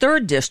Florida's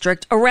 3rd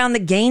district around the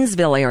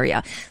Gainesville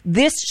area.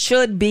 This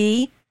should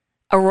be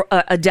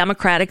a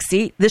Democratic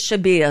seat. This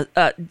should be a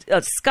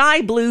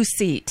sky blue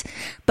seat.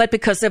 But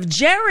because of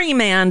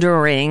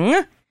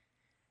gerrymandering,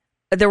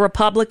 the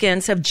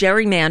Republicans have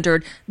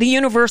gerrymandered the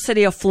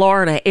University of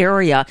Florida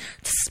area,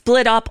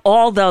 split up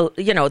all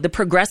the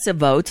progressive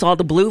votes, all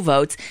the blue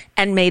votes,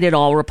 and made it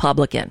all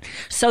Republican.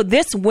 So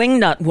this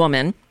wingnut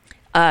woman,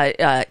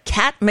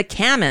 Kat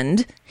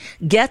McCammond,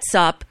 gets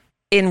up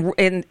in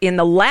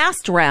the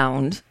last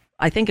round,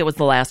 I think it was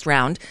the last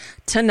round,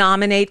 to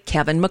nominate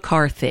Kevin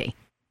McCarthy.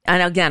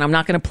 And again, I'm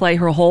not going to play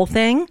her whole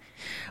thing,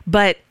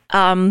 but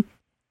I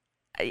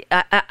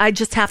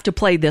just have to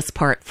play this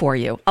part for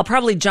you. I'll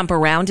probably jump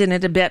around in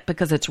it a bit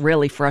because it's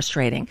really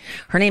frustrating.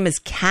 Her name is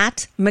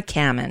Kat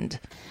McCammond.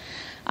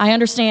 I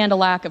understand a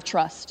lack of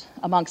trust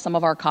among some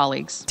of our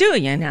colleagues.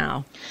 Do you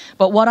now?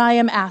 But what I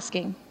am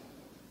asking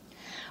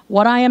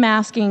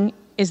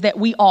is that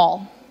we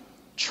all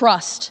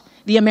trust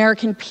the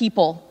American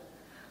people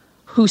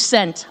who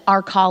sent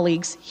our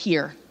colleagues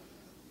here.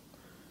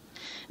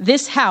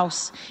 This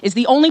House is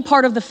the only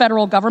part of the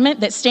federal government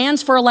that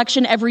stands for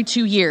election every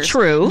 2 years.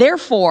 True.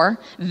 Therefore,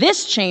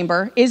 this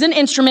chamber is an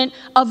instrument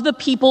of the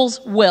people's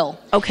will.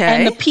 Okay.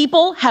 And the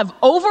people have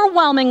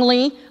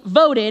overwhelmingly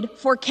voted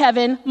for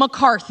Kevin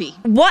McCarthy.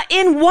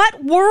 In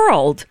what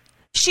world?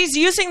 She's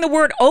using the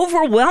word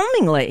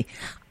overwhelmingly.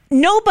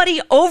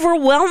 Nobody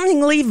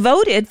overwhelmingly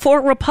voted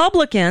for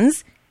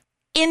Republicans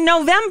in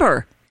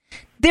November.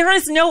 There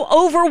is no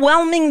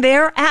overwhelming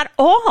there at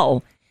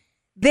all.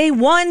 They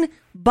won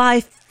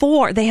by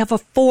 4. They have a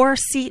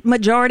 4-seat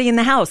majority in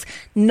the House.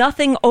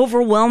 Nothing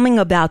overwhelming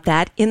about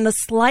that in the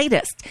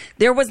slightest.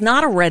 There was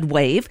not a red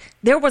wave.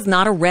 There was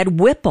not a red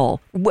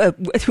ripple.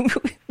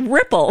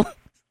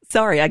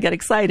 Sorry, I get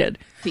excited.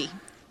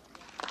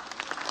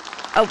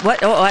 Oh, what?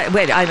 Oh,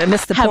 wait, I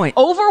missed the point.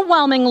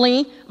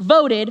 Overwhelmingly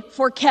voted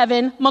for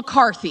Kevin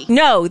McCarthy.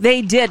 No,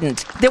 they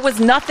didn't. There was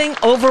nothing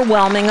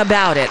overwhelming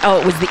about it. Oh,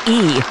 it was the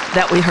E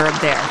that we heard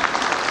there.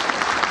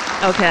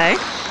 Okay.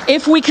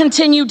 If we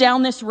continue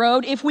down this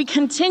road, if we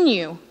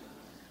continue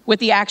with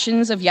the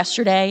actions of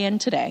yesterday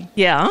and today,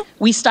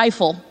 we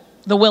stifle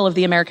the will of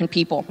the American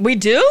people. We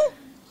do?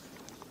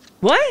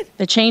 What?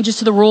 The changes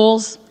to the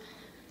rules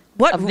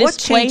of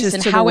this place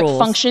and how it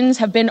functions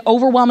have been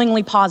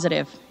overwhelmingly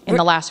positive in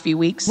the last few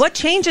weeks. What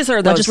changes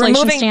are those?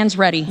 Legislation stands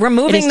ready.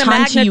 Removing the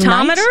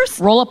magnetometers?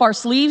 Roll up our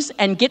sleeves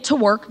and get to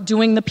work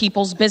doing the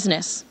people's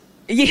business.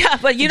 Yeah,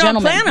 but you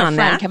don't plan on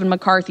that. Kevin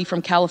McCarthy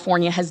from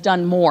California has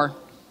done more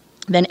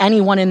than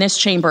anyone in this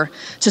chamber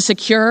to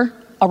secure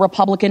a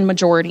Republican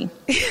majority.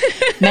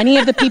 Many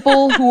of the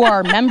people who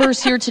are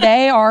members here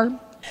today are,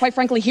 quite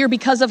frankly, here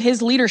because of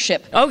his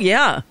leadership. Oh,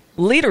 yeah.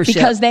 Leadership.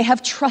 Because they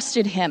have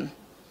trusted him.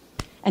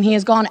 And he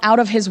has gone out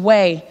of his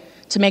way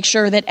to make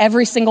sure that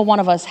every single one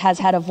of us has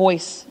had a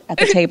voice at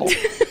the table.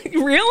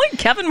 Really?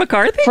 Kevin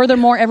McCarthy?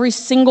 Furthermore, every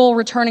single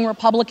returning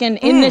Republican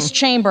in this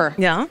chamber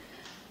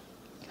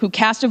who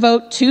cast a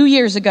vote 2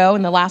 years ago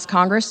in the last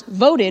Congress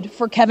voted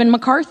for Kevin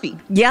McCarthy.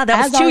 Yeah,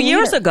 that was 2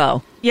 years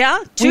ago.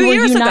 Yeah, 2 years ago. We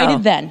were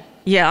united then.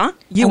 Yeah,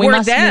 you and were we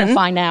must then.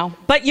 Unify now.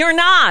 But you're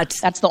not.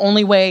 That's the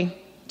only way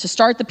to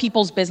start the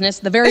people's business,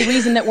 the very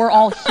reason that we're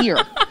all here.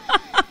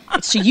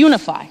 It's to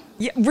unify.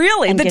 Yeah,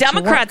 really? The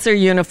Democrats are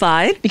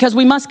unified. Because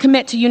we must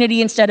commit to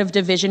unity instead of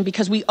division,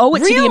 because we owe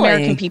it to the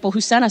American people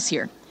who sent us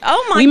here.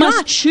 Oh, my God.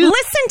 Must choose.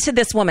 Listen to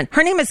this woman.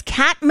 Her name is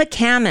Kat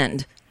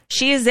McCammond.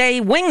 She is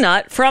a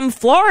wingnut from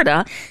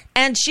Florida,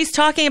 and she's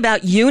talking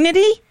about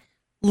unity.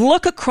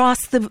 Look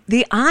across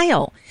the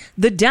aisle.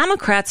 The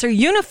Democrats are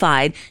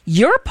unified.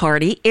 Your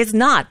party is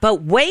not.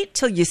 But wait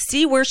till you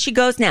see where she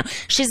goes now.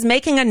 She's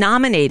making a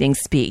nominating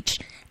speech,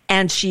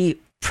 and she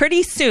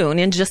pretty soon,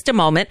 in just a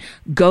moment,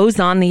 goes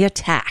on the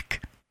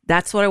attack.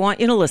 That's what I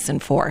want you to listen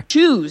for.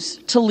 Choose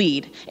to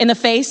lead in the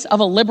face of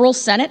a liberal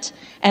Senate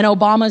and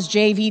Obama's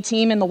JV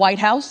team in the White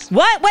House.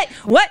 What?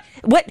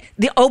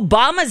 The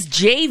Obama's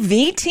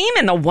JV team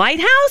in the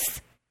White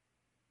House?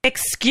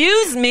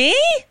 Excuse me?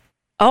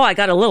 Oh, I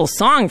got a little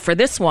song for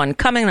this one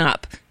coming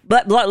up.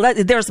 But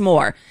there's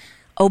more.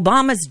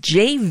 Obama's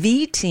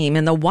JV team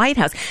in the White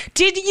House.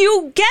 Did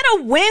you get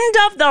a wind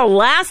of the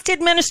last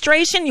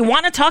administration? You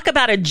want to talk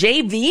about a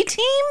JV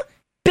team?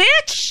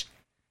 Bitch!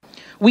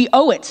 We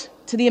owe it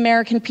to the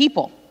American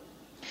people.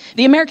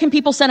 The American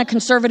people sent a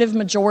conservative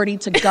majority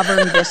to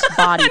govern this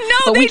body.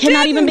 But we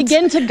cannot even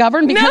begin to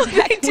govern because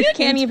we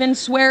can't even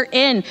swear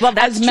in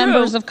as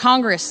members of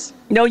Congress.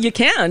 No, you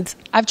can't.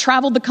 I've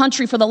traveled the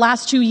country for the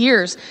last 2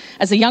 years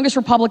as the youngest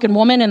Republican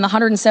woman in the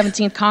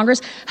 117th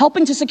Congress,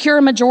 helping to secure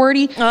a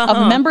majority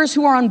of members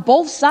who are on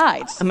both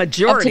sides of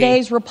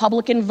today's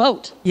Republican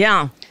vote.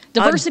 Yeah.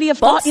 Diversity of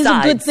thought is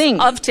a good thing.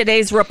 Of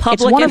today's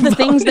Republican It's one of the vote.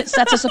 things that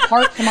sets us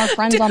apart from our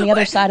friends on the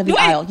other side of the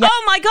aisle. Yeah.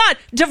 Oh, my God.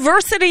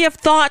 Diversity of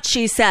thought,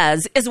 she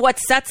says, is what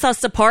sets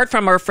us apart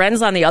from our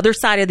friends on the other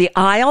side of the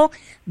aisle.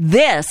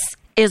 This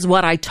is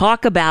what I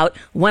talk about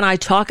when I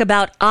talk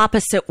about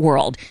opposite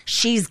world.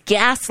 She's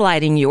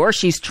gaslighting you, or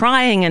she's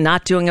trying and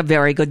not doing a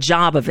very good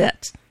job of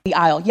it. The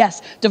aisle.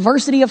 Yes,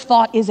 diversity of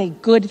thought is a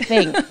good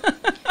thing.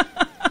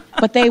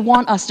 But they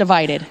want us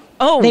divided.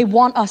 Oh. They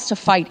want us to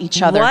fight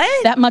each other.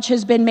 What? That much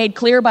has been made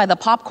clear by the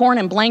popcorn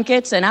and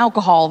blankets and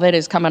alcohol that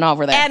is coming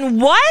over there.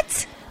 And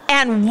what?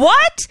 I'm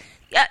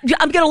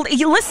going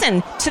to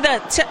listen to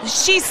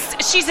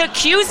she's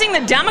accusing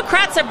the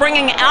Democrats of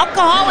bringing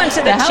alcohol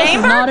into the chamber. The House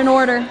is not in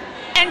order.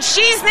 And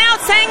she's now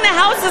saying the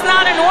House is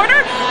not in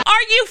order?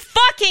 Are you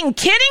fucking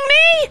kidding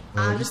me?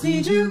 I just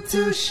need you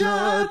to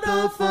shut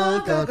the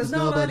fuck up, cause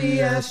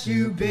nobody asked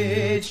you,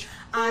 bitch.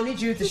 I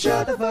need you to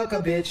shut the fuck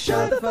up, bitch.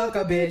 Shut the fuck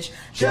up, bitch.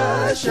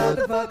 Just shut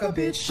the fuck up,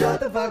 bitch. Shut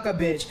the fuck up,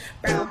 bitch.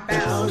 Bow,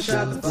 bow.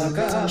 Shut the fuck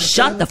up.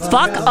 Shut the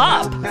fuck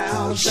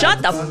up.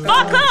 Shut the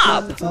fuck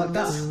up.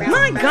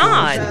 My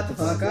God. Shut the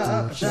fuck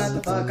up. Shut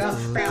the fuck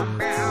up. Bow,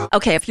 bow.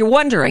 Okay, if you're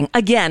wondering,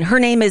 again, her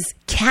name is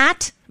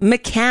Kat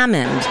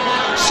McCammond.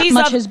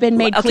 Much has been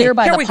made clear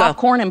by the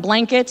popcorn and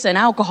blankets and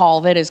alcohol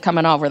that is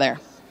coming over there.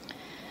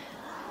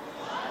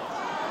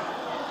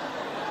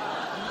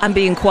 I'm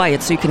being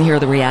quiet so you can hear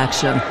the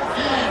reaction.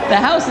 The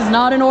House is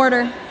not in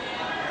order.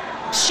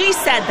 She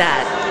said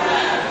that.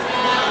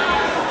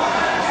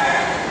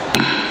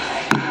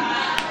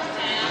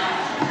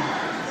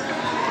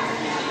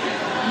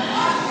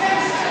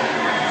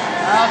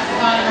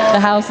 The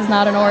House is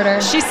not in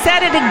order. She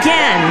said it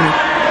again.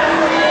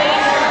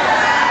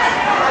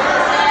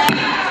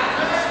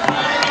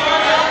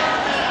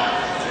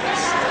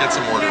 Get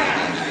some order.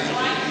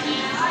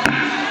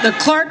 The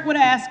clerk would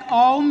ask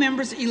all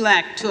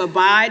members-elect to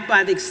abide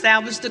by the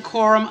established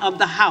decorum of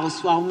the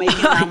House while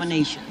making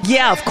nominations.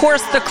 Yeah, of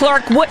course the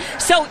clerk would.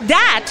 So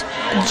that,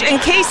 in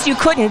case you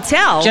couldn't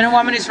tell...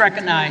 Gentlewoman is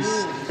recognized.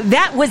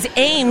 That was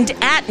aimed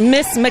at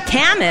Miss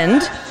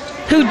McCammond,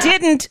 who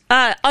didn't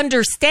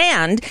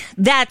understand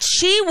that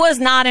she was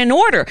not in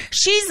order.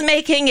 She's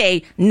making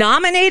a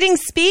nominating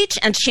speech,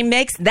 and she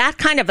makes that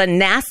kind of a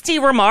nasty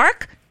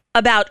remark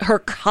about her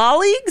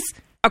colleagues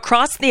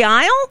across the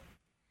aisle.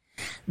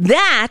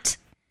 That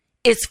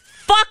is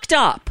fucked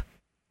up.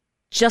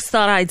 Just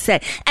thought I'd say.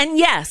 And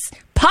yes,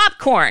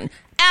 popcorn,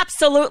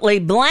 absolutely.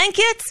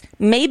 Blankets,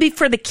 maybe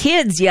for the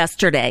kids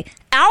yesterday.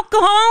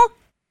 Alcohol,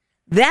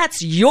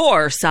 that's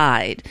your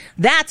side.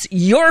 That's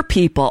your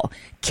people.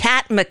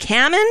 Kat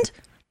McCammond,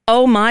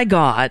 oh my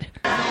God.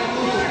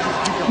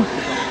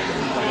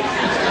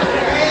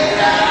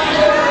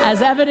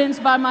 As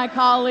evidenced by my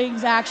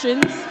colleagues'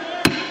 actions.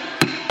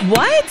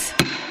 What?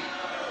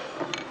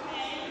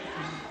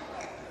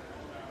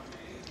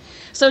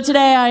 So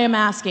today I am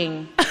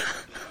asking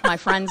my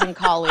friends and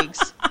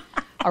colleagues,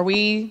 are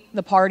we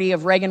the party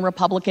of Reagan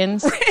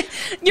Republicans?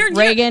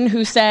 Reagan,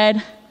 who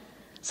said,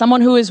 someone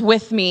who is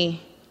with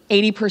me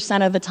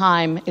 80% of the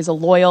time is a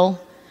loyal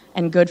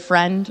and good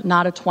friend,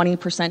 not a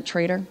 20%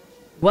 traitor.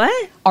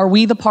 What? Are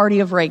we the party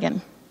of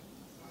Reagan?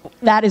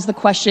 That is the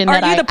question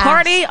that I ask. Are you the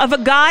party of a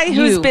guy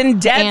who's been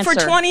dead for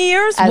 20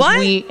 years? As what?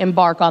 we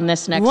embark on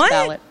this next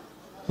ballot.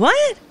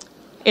 What?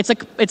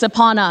 It's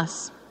upon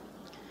us.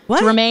 What?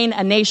 To remain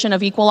a nation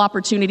of equal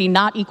opportunity,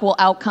 not equal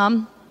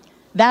outcome.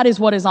 That is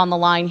what is on the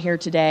line here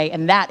today,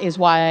 and that is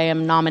why I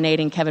am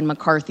nominating Kevin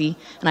McCarthy,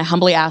 and I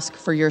humbly ask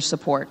for your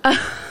support.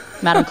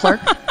 Madam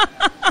Clerk,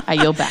 I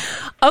yield back.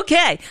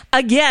 Okay.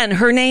 Again,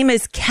 her name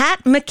is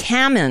Kat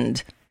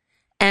McCammond,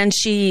 and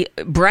she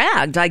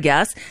bragged, I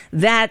guess,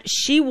 that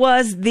she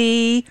was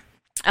the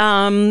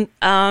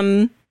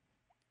that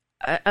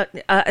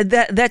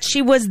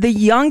she was the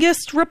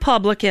youngest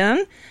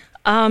Republican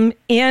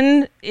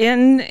in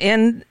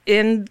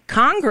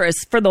Congress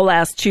for the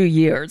last 2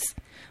 years.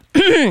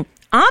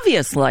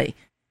 Obviously,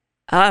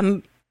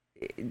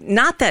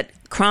 not that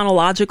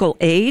chronological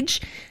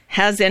age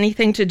has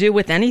anything to do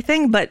with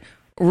anything, but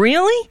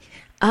really,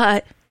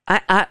 I'm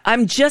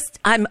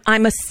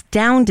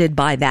astounded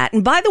by that.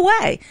 And by the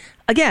way,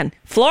 again,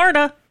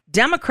 Florida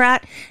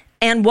Democrat,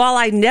 and while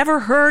I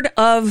never heard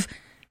of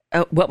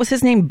what was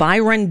his name,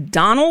 Byron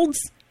Donalds,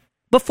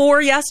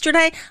 before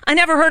yesterday, I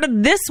never heard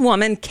of this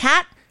woman,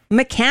 Kat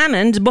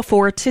McCammond,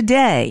 before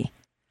today,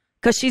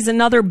 because she's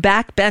another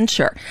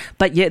backbencher.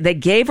 But they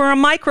gave her a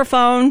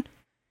microphone,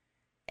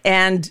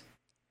 and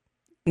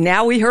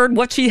now we heard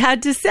what she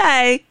had to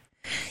say.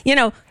 You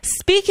know,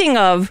 speaking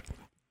of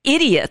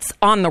idiots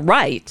on the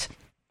right,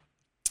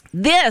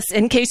 this,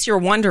 in case you're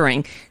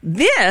wondering,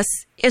 this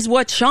is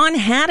what Sean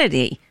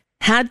Hannity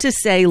had to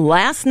say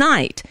last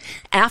night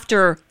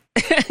after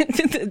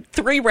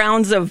 3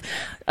 rounds of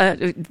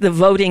the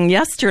voting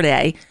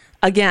yesterday.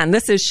 Again,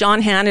 this is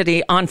Sean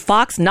Hannity on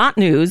Fox Not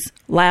News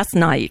last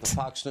night.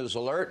 Fox News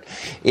Alert.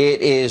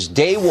 It is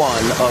day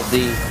one of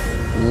the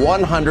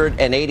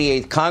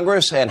 188th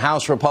Congress, and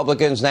House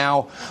Republicans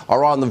now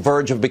are on the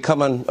verge of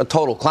becoming a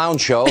total clown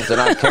show if they're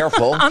not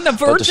careful. On the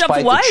verge of what?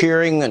 Despite the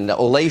cheering and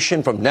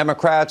elation from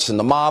Democrats and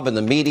the mob and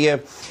the media,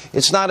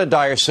 it's not a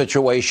dire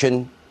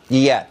situation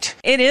yet.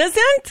 It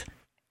isn't?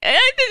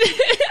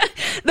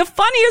 The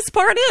funniest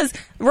part is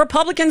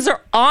Republicans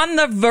are on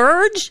the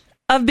verge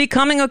of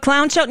becoming a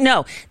clown show.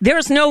 No,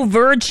 there's no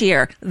verge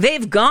here.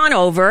 They've gone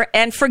over,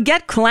 and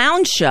forget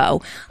clown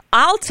show.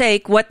 I'll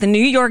take what the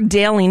New York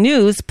Daily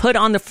News put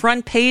on the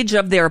front page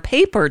of their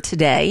paper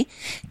today.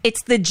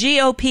 It's the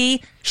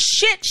GOP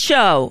shit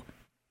show.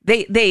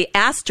 They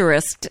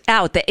asterisked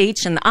out the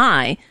H and the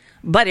I,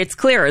 but it's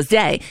clear as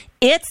day.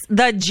 It's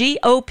the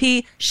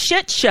GOP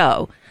shit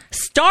show,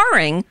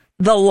 starring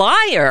the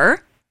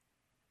liar,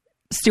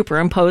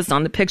 superimposed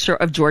on the picture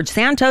of George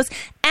Santos,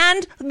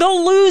 and the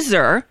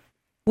loser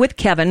with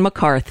Kevin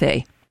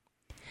McCarthy.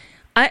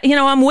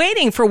 I'm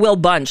waiting for Will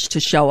Bunch to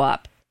show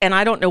up, and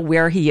I don't know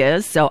where he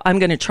is, so I'm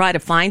going to try to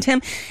find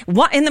him.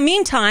 In the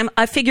meantime,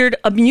 I figured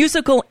a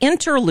musical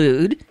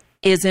interlude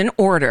is in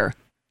order.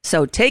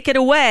 So take it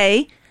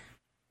away,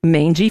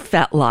 Mangy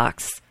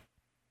Fetlocks.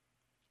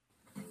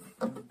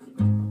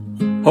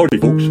 Howdy,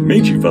 folks.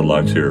 Mangy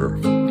Fetlocks here.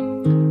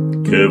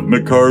 Kev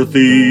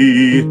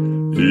McCarthy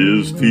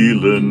is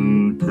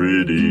feeling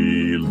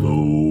pretty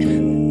low.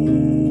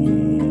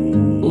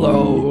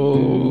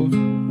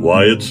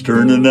 Why it's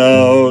turning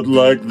out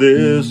like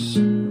this,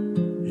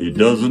 he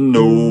doesn't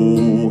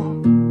know.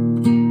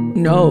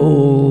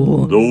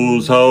 No.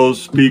 Those House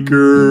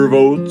Speaker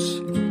votes,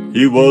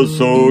 he was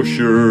so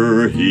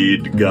sure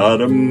he'd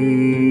got 'em.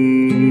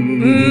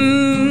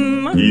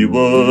 He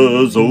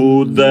was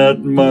owed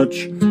that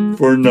much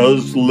for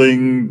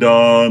nuzzling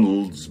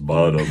Donald's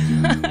bottom.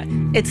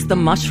 It's the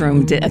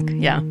mushroom dick,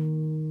 yeah.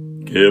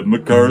 Kev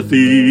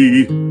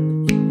McCarthy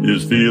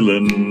is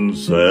feeling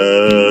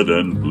sad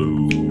and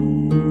blue.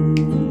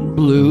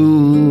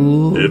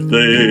 Blue. If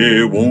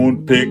they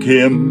won't pick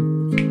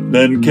him,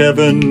 Then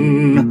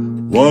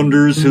Kevin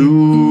wonders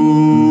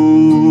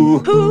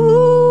who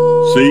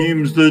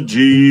seems the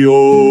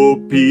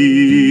GOP's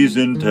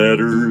in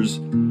tatters,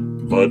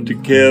 but to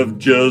Kev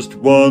just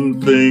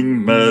one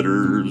thing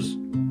matters.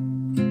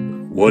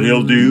 What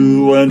he'll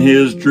do when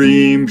his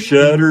dream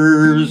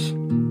shatters,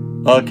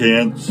 I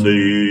can't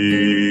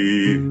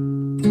see.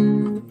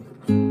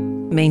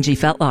 Mangy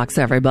fetlocks,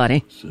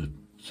 everybody.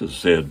 It's a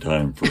sad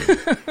time for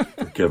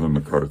Kevin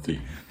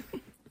McCarthy.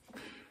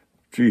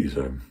 Geez,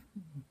 I'm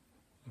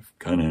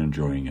kind of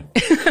enjoying it.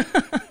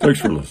 Thanks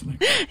for listening.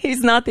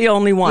 He's not the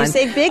only one. You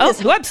say big. Oh,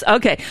 whoops.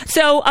 Okay.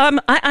 So,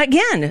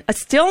 again,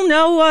 still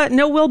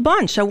no Will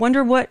Bunch. I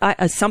wonder what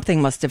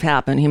something must have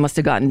happened. He must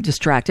have gotten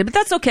distracted, but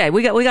that's okay.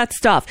 We got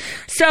stuff.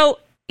 So,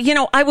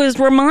 I was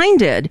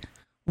reminded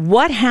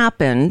what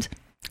happened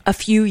a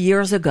few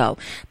years ago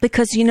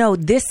because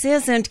this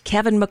isn't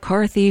Kevin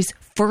McCarthy's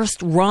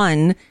first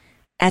run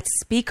at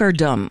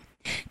speakerdom.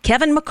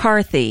 Kevin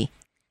McCarthy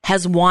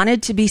has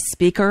wanted to be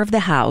Speaker of the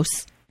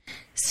House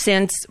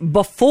since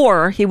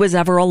before he was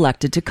ever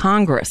elected to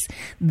Congress.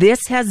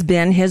 This has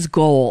been his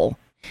goal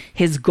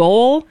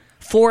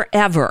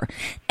forever.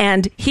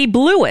 And he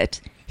blew it.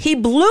 He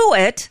blew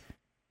it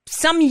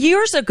some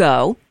years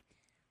ago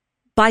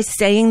by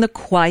saying the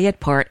quiet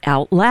part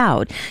out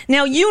loud.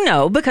 Now,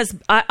 because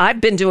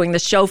I've been doing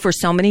this show for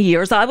so many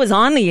years, I was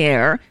on the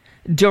air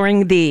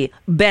during the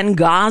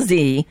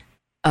Benghazi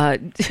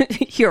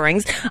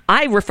hearings.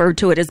 I referred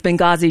to it as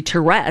Benghazi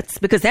Tourette's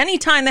because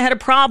anytime they had a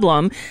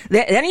problem,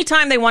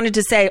 anytime they wanted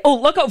to say, oh,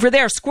 look over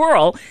there,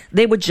 squirrel,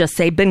 they would just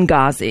say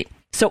Benghazi.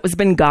 So it was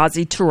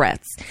Benghazi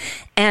Tourette's.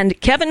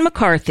 And Kevin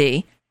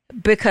McCarthy,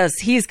 because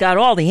he's got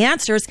all the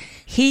answers,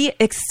 he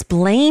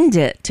explained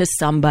it to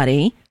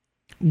somebody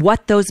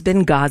what those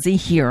Benghazi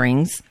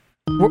hearings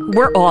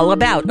were all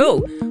about.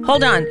 Oh,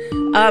 hold on.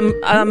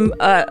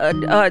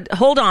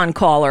 Hold on,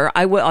 caller.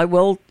 I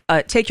will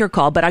take your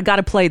call, but I got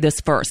to play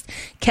this first.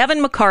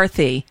 Kevin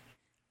McCarthy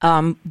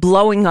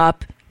blowing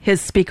up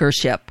his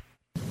speakership.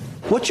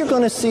 What you're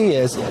going to see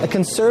is a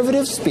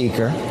conservative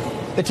speaker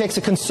that takes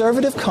a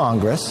conservative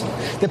Congress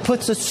that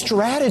puts a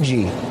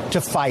strategy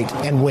to fight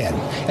and win.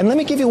 And let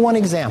me give you one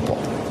example.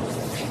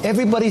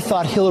 Everybody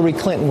thought Hillary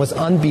Clinton was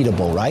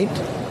unbeatable, right?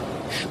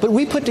 But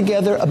we put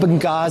together a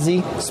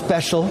Benghazi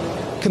special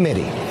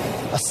committee,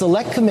 a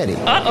select committee.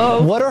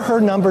 Uh-oh. What are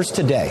her numbers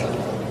today?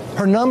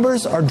 Her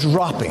numbers are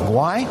dropping.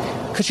 Why?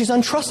 Because she's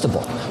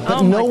untrustable.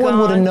 But no one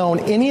would have known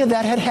any of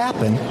that had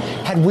happened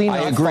had we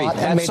not fought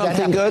and made that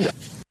happen. Good.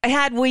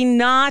 Had we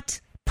not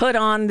put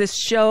on this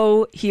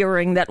show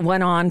hearing that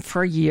went on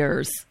for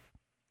years.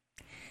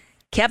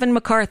 Kevin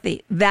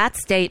McCarthy, that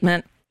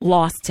statement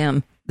lost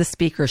him the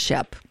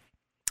speakership.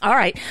 All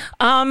right.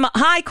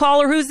 Hi,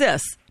 caller. Who's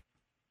this?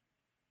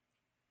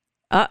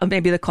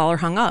 Maybe the caller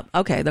hung up.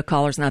 Okay, the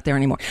caller's not there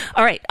anymore.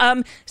 All right.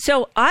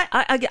 So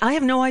I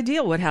have no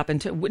idea what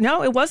happened to.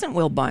 No, it wasn't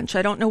Will Bunch.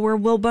 I don't know where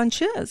Will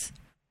Bunch is.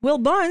 Will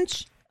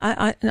Bunch.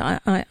 I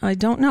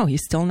don't know.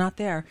 He's still not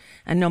there,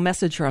 and no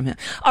message from him.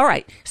 All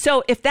right.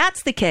 So if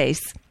that's the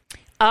case,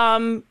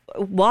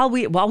 while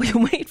we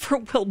wait for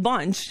Will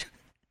Bunch,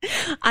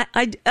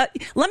 let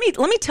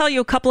me tell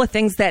you a couple of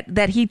things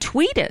that he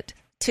tweeted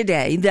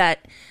today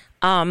that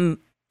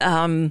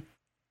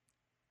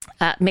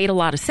made a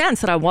lot of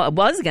sense that I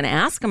was going to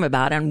ask him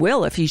about, and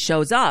will if he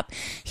shows up.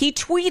 He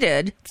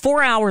tweeted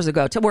 4 hours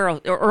ago,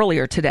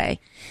 earlier today,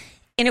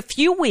 in a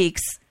few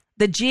weeks,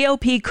 the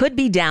GOP could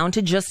be down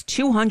to just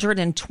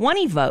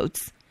 220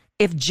 votes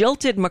if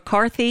jilted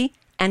McCarthy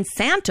and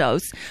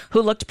Santos,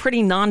 who looked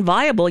pretty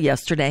non-viable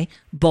yesterday,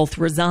 both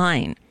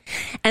resign.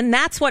 And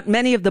that's what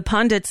many of the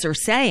pundits are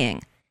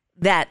saying,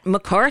 that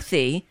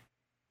McCarthy,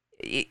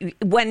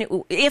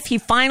 if he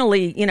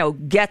finally,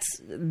 gets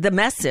the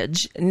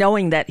message,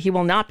 knowing that he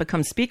will not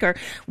become speaker,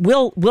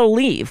 will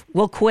leave,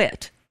 will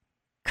quit.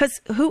 Because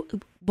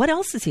what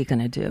else is he going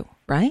to do,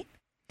 right?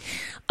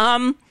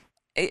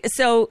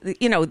 So,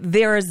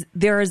 there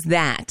is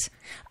that.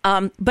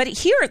 But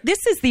here,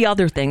 this is the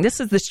other thing. This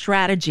is the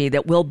strategy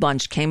that Will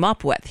Bunch came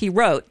up with. He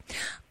wrote,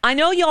 I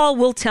know y'all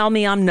will tell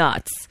me I'm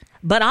nuts,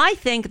 but I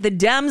think the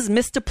Dems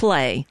missed a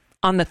play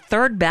on the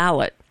third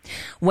ballot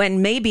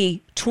when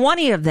maybe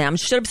 20 of them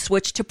should have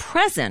switched to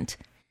present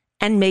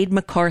and made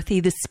McCarthy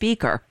the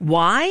speaker.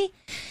 Why?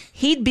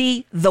 He'd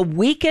be the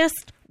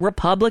weakest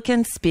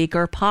Republican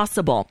speaker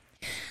possible.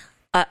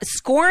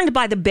 Scorned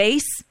by the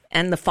base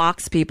and the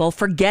Fox people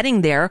for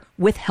getting there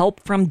with help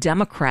from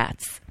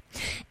Democrats.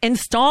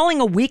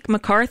 Installing a weak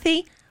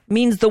McCarthy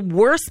means the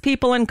worst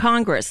people in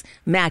Congress,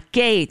 Matt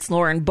Gaetz,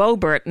 Lauren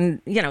Boebert, and,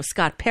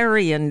 Scott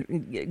Perry and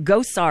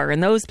Gosar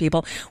and those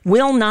people,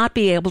 will not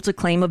be able to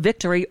claim a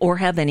victory or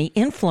have any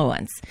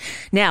influence.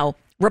 Now,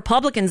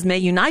 Republicans may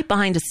unite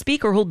behind a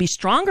speaker who'll be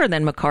stronger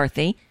than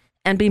McCarthy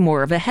and be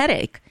more of a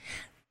headache.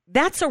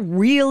 That's a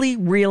really,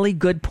 really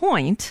good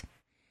point.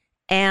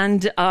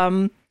 And,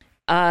 I'm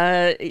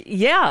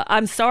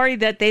sorry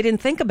that they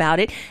didn't think about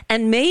it.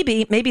 And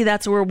maybe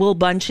that's where Will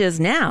Bunch is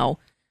now.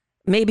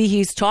 Maybe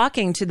he's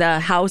talking to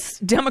the House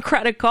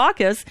Democratic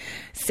Caucus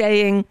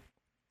saying,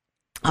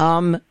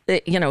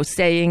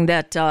 saying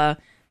that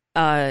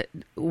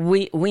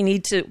we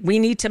need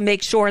to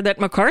make sure that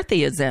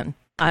McCarthy is in.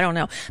 I don't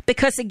know,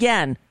 because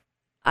again,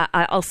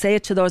 I'll say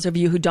it to those of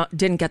you who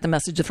didn't get the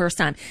message the first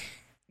time.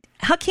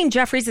 Hakeem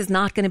Jeffries is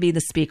not going to be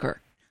the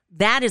speaker.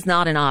 That is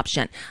not an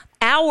option.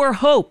 Our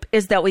hope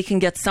is that we can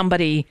get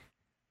somebody,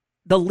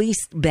 the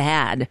least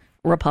bad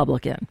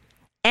Republican.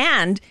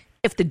 And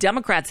if the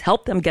Democrats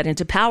help them get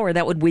into power,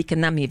 that would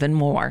weaken them even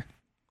more.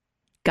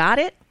 Got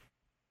it?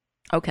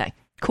 Okay,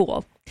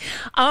 cool.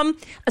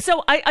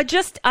 So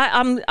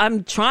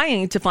I'm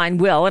trying to find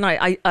Will, and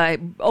I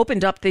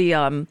opened up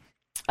the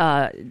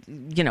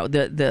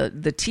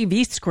the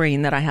TV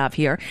screen that I have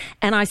here,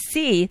 and I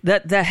see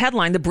that the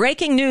headline, the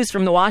breaking news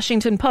from the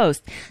Washington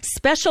Post: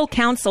 Special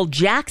Counsel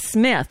Jack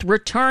Smith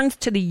returns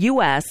to the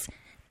U.S.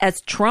 as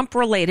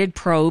Trump-related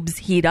probes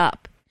heat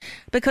up.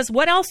 Because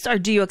what else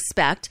do you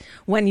expect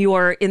when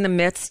you're in the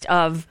midst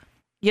of,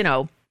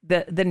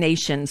 the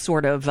nation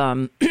sort of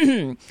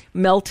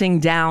melting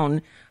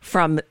down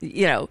from,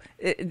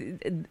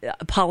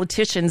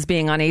 politicians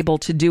being unable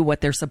to do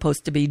what they're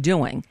supposed to be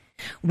doing?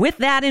 With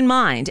that in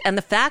mind, and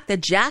the fact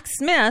that Jack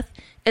Smith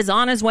is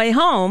on his way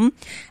home,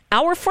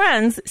 our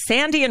friends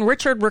Sandy and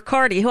Richard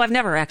Riccardi, who I've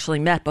never actually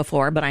met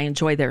before, but I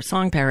enjoy their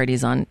song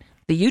parodies on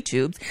the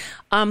YouTubes,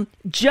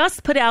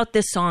 just put out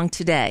this song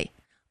today.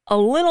 A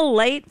little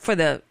late for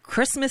the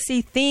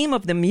Christmassy theme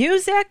of the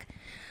music,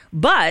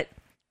 but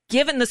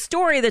given the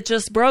story that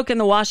just broke in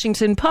the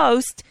Washington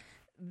Post,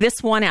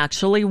 this one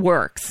actually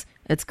works.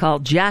 It's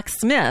called Jack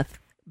Smith,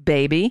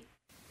 baby.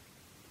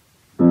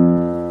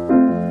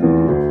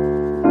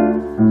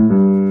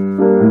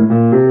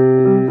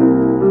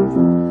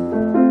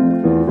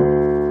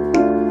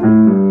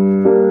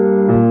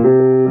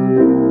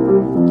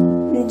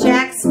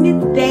 Jack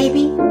Smith,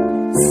 baby,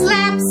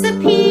 slap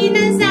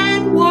subpoenas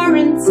and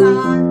warrants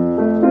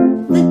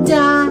on the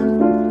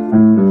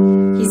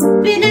Don. He's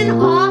been an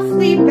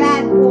awfully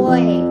bad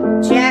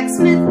boy, Jack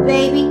Smith,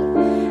 baby,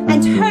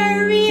 and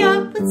hurry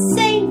up with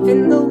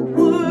saving the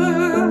world.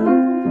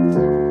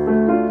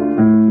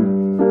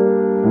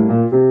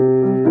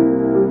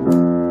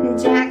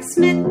 Jack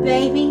Smith,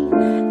 baby,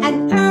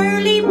 an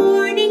early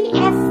morning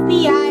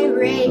FBI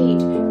raid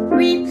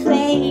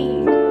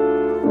replayed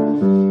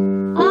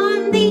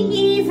on the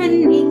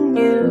evening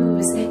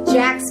news.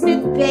 Jack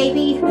Smith,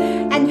 baby,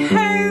 and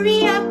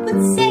hurry up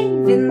with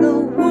saving the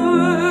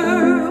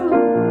world.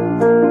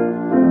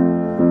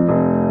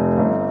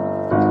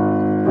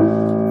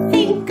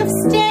 Think of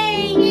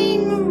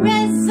staying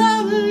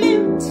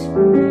resolute.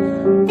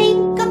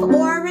 Think of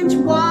orange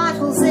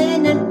wattles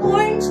in an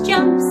orange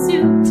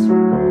jumpsuit.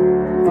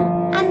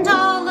 And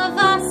all of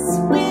us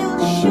will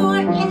sure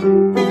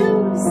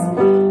enthuse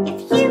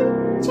if you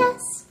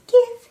just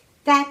give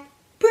that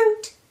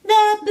brute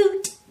the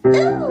boot.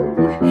 Ooh,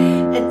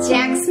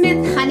 Jack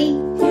Smith, honey,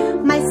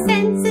 my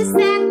sense is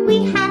that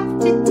we have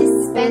to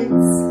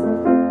dispense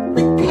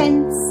with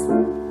Pence.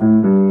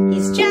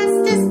 He's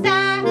just as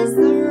bad as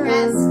the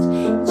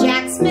rest,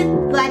 Jack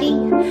Smith, buddy,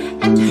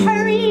 and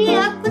hurry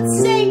up with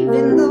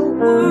saving the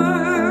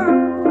world.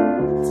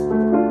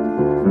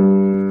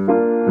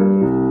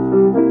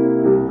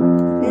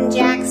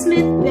 Jack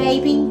Smith,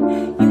 baby,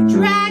 you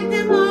drag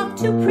them off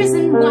to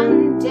prison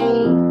one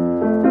day.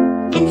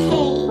 And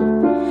hey,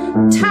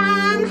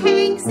 Tom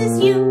Hanks is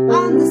you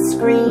on the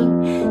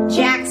screen,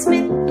 Jack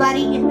Smith,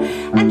 buddy,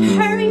 and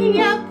hurry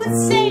up with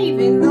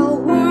saving the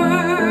world.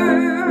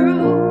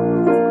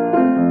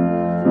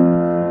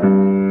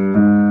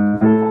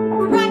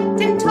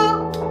 Write and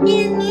talk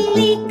in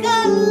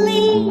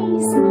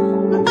legalese,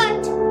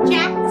 but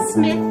Jack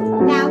Smith,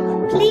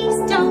 now please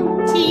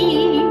don't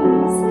tease.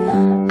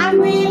 I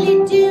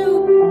really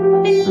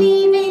do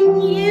believe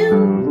in you,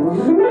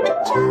 but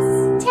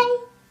just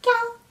take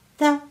out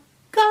the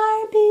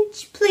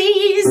garbage,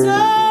 please.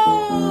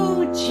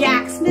 Oh,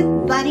 Jack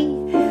Smith, buddy,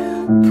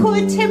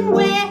 put him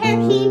where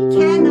he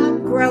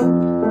cannot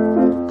grope.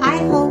 I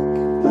hope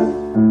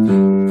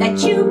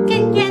that you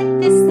can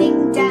get this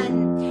thing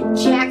done,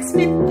 Jack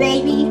Smith,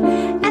 baby,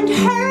 and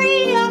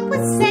hurry up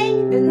with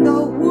saving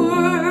the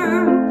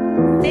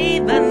world.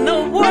 Saving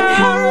the world. And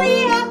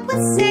hurry up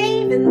with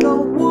saving the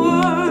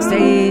world.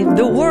 Save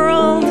the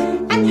world.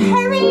 And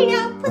hurry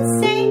up with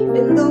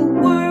saving the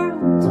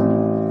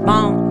world.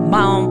 Bum,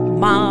 bum,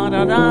 ba,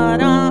 da, da,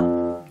 da.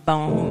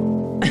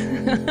 Boom.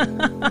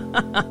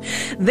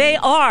 They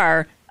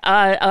are,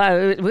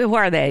 who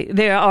are they?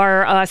 They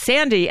are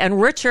Sandy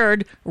and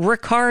Richard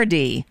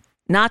Riccardi,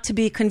 not to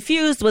be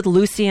confused with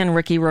Lucy and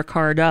Ricky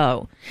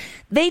Ricardo.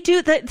 They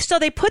do that. So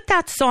they put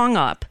that song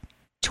up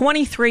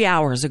 23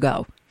 hours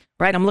ago,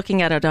 right? I'm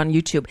looking at it on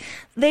YouTube.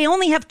 They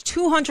only have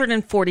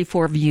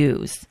 244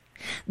 views.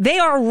 They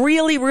are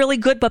really, really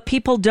good, but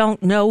people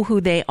don't know who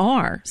they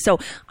are. So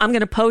I'm going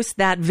to post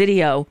that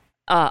video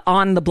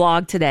on the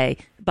blog today,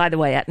 by the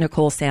way, at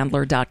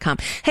NicoleSandler.com.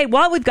 Hey,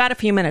 while we've got a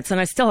few minutes, and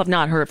I still have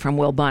not heard from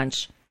Will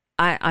Bunch,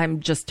 I'm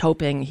just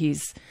hoping he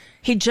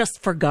just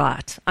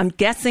forgot. I'm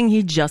guessing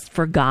he just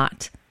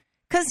forgot.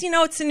 Because,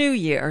 it's a new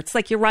year. It's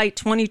like, you're right,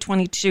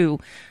 2022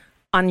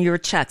 on your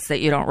checks that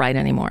you don't write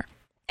anymore.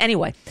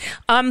 Anyway,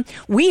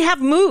 we have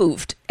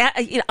moved.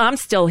 I'm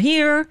still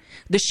here.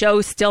 The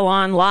show's still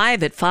on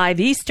live at 5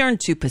 Eastern,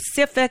 2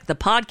 Pacific. The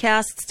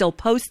podcast's still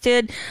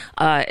posted.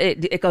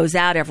 It goes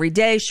out every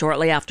day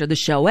shortly after the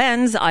show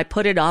ends. I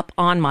put it up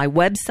on my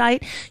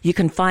website. You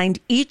can find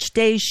each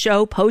day's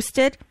show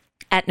posted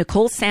at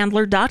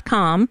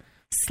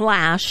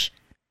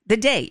NicoleSandler.com/the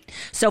date.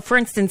 So, for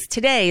instance,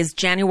 today is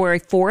January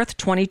 4th,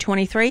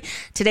 2023.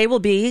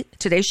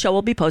 Today's show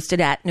will be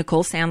posted at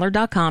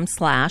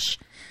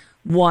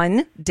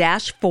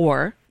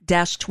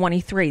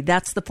NicoleSandler.com/1-4-23.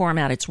 That's the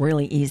format. It's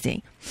really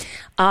easy.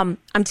 I'm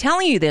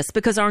telling you this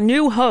because our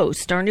new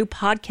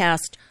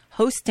podcast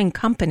hosting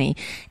company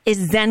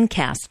is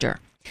Zencastr.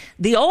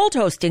 The old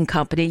hosting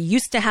company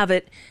used to have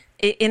it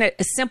in a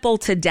simple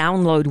to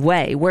download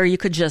way where you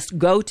could just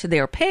go to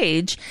their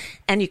page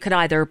and you could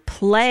either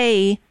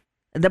play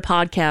the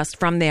podcast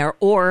from there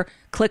or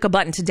click a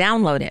button to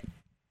download it.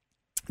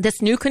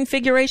 This new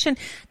configuration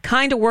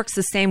kind of works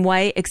the same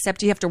way,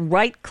 except you have to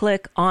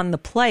right-click on the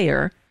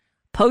player,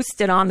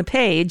 post it on the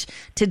page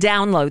to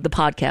download the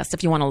podcast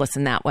if you want to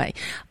listen that way.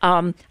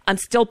 I'm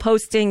still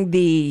posting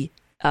the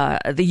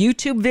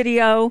YouTube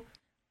video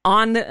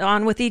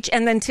on with each,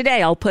 and then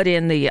today I'll put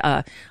in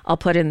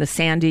the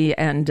Sandy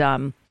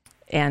and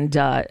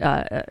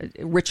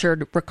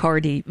Richard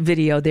Riccardi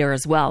video there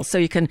as well. So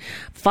you can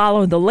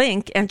follow the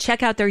link and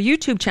check out their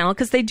YouTube channel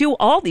because they do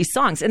all these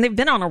songs and they've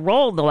been on a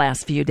roll the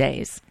last few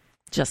days.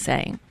 Just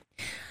saying.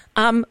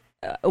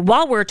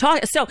 While we're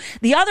talking, so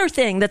the other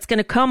thing that's going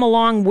to come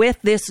along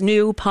with this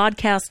new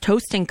podcast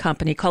hosting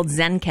company called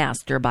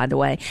Zencastr, by the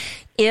way,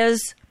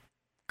 is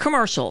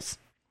commercials.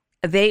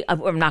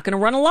 I'm not going to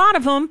run a lot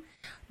of them,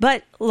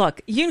 but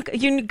look,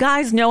 you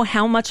guys know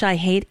how much I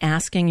hate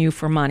asking you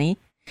for money.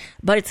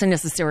 But it's a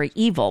necessary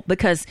evil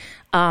because,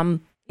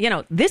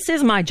 this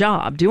is my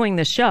job doing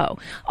this show.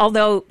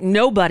 Although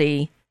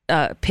nobody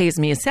pays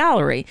me a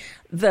salary,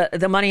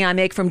 the money I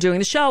make from doing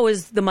the show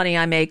is the money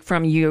I make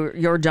from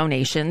your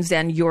donations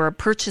and your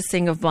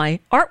purchasing of my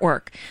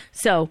artwork.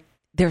 So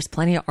there's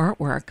plenty of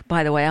artwork.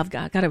 By the way, I've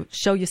got to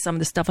show you some of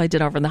the stuff I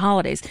did over the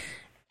holidays.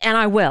 And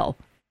I will,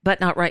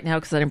 but not right now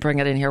because I didn't bring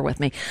it in here with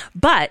me.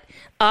 But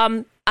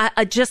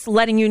I just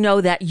letting you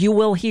know that you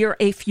will hear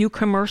a few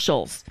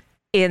commercials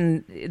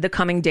in the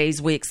coming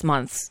days, weeks,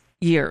 months,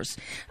 years.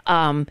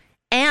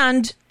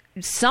 And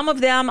some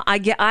of them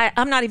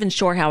I'm not even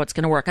sure how it's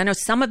going to work. I know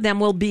some of them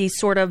will be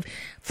sort of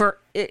for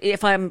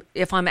if I'm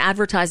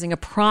advertising a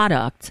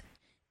product,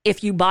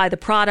 if you buy the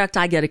product,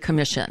 I get a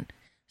commission.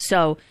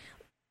 So,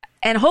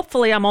 and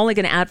hopefully I'm only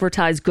going to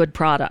advertise good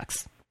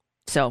products.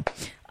 So,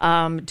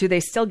 do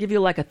they still give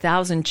you like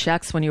 1,000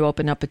 checks when you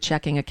open up a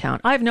checking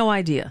account? I have no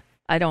idea.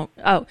 I don't.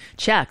 Oh,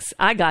 checks.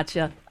 I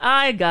gotcha.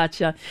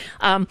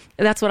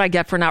 That's what I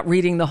get for not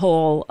reading the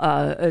whole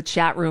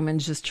chat room and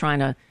just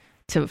trying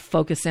to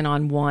focus in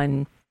on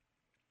one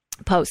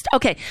post.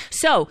 Okay.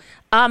 So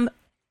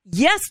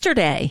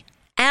yesterday,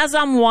 as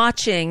I'm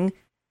watching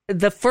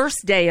the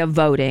first day of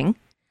voting,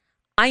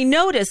 I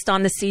noticed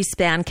on the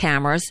C-SPAN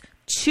cameras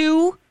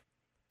 2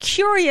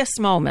 curious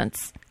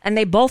moments, and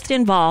they both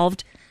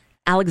involved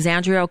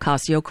Alexandria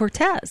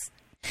Ocasio-Cortez.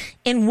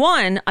 In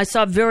one, I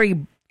saw a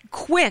very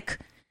quick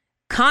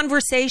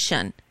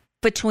conversation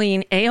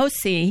between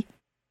AOC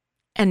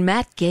and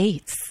Matt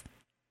Gaetz.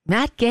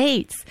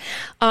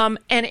 And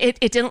it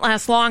didn't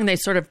last long. They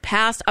sort of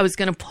passed. I was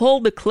going to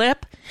pull the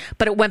clip,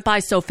 but it went by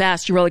so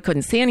fast you really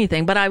couldn't see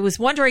anything. But I was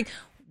wondering,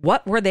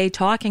 what were they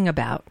talking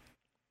about?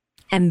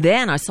 And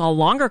then I saw a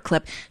longer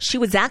clip. She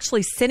was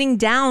actually sitting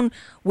down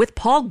with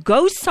Paul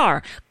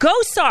Gosar,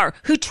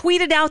 who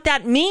tweeted out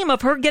that meme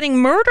of her getting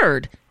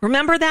murdered.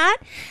 Remember that?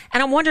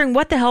 And I'm wondering,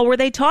 what the hell were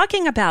they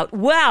talking about?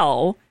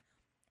 Well,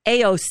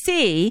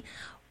 AOC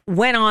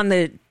went on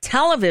the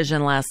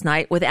television last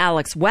night with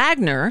Alex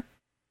Wagner,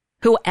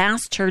 who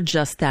asked her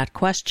just that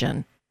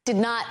question.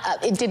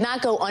 It did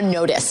not go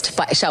unnoticed,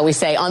 shall we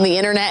say, on the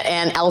internet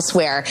and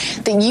elsewhere,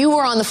 that you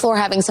were on the floor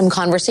having some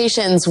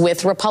conversations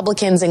with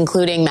Republicans,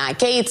 including Matt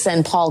Gaetz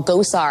and Paul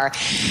Gosar.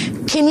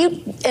 Can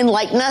you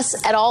enlighten us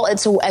at all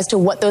as to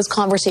what those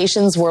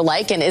conversations were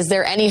like? And is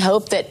there any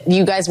hope that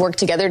you guys work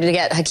together to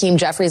get Hakeem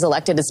Jeffries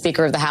elected as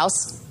Speaker of the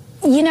House?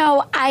 You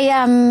know,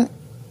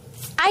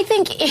 I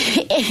think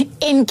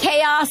in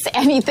chaos,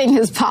 anything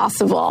is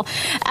possible,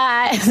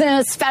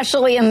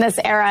 especially in this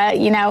era.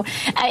 You know,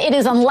 it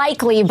is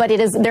unlikely, but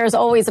there's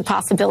always a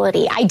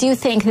possibility. I do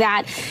think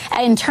that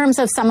in terms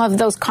of some of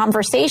those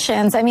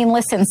conversations, I mean,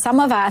 listen,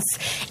 some of us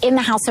in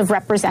the House of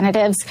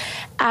Representatives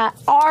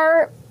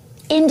are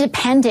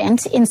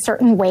independent in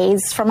certain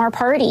ways from our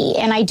party.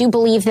 And I do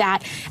believe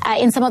that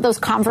in some of those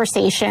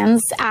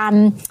conversations,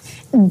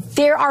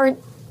 there are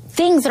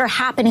things that are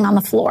happening on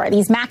the floor.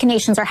 These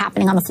machinations are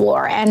happening on the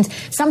floor. And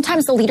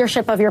sometimes the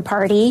leadership of your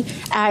party,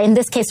 in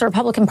this case, the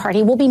Republican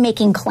Party, will be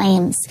making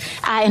claims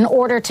in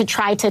order to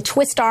try to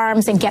twist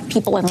arms and get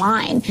people in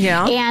line.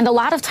 Yeah. And a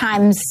lot of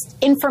times,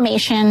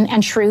 information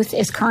and truth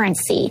is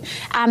currency.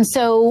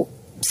 So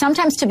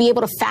sometimes to be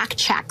able to fact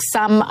check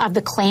some of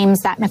the claims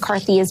that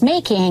McCarthy is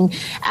making,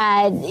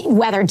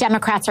 whether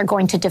Democrats are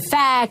going to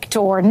defect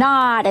or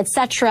not, et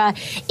cetera,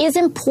 is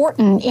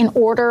important in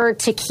order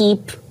to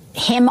keep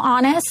him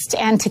honest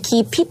and to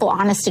keep people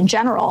honest in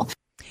general.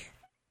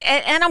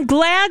 And I'm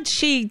glad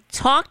she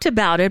talked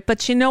about it,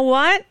 but you know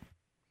what?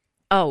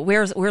 Oh,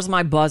 where's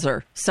my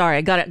buzzer? Sorry,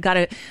 I got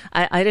it.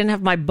 I didn't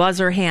have my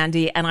buzzer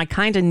handy, and I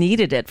kind of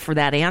needed it for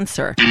that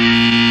answer.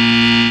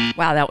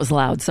 Wow, that was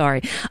loud.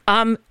 Sorry.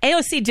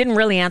 AOC didn't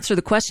really answer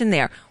the question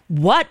there.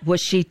 What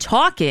was she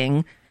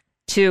talking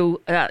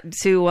to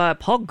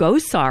Paul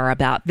Gosar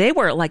about? They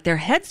were like their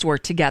heads were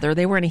together.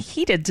 They were in a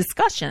heated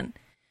discussion.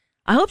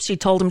 I hope she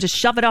told him to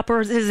shove it up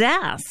his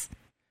ass.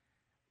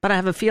 But I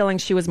have a feeling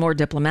she was more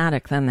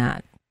diplomatic than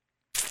that.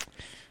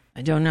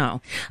 I don't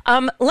know.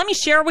 Let me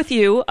share with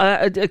you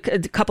a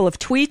couple of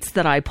tweets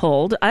that I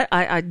pulled.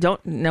 I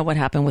don't know what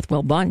happened with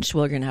Will Bunch.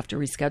 We're going to have to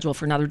reschedule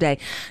for another day.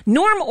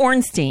 Norm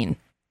Ornstein,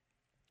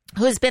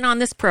 who has been on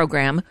this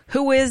program,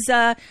 who is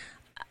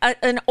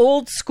an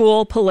old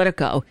school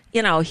Politico.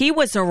 You know, he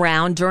was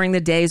around during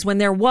the days when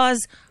there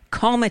was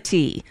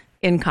comity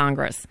in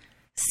Congress.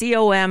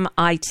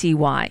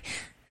 COMITY.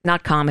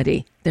 Not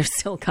comedy. There's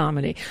still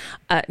comedy.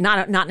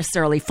 Not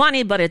necessarily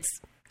funny, but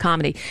it's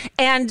comedy.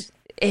 And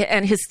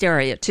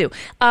hysteria, too.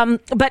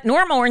 But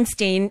Norm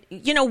Ornstein,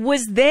 you know,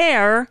 was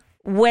there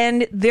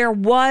when there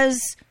was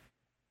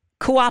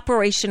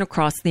cooperation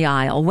across the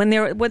aisle, when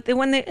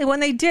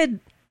they did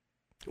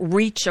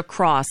reach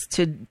across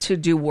to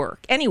do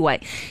work.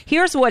 Anyway,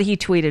 here's what he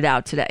tweeted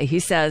out today. He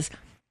says,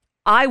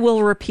 I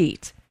will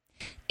repeat,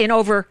 in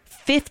over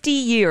 50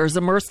 years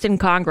immersed in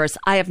Congress,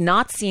 I have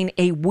not seen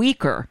a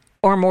weaker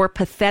or more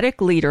pathetic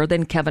leader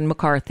than Kevin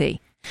McCarthy.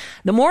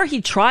 The more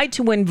he tried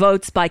to win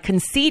votes by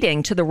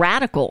conceding to the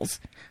radicals,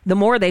 the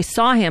more they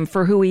saw him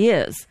for who he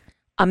is,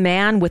 a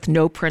man with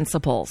no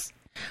principles,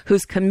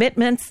 whose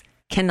commitments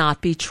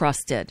cannot be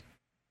trusted.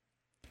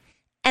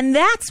 And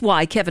that's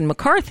why Kevin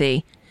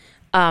McCarthy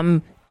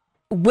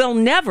will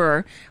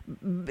never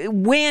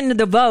win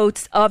the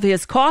votes of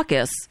his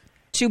caucus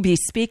to be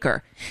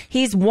Speaker.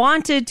 He's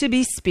wanted to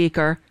be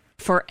Speaker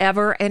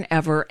forever and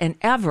ever and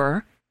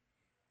ever.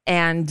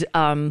 And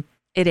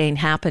it ain't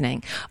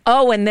happening.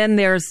 Oh, and then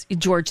there's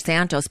George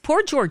Santos.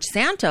 Poor George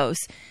Santos.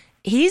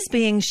 He's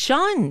being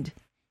shunned,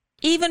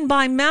 even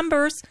by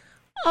members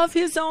of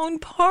his own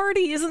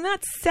party. Isn't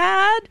that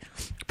sad?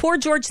 Poor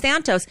George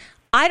Santos.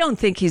 I don't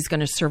think he's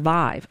going to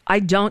survive. I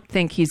don't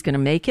think he's going to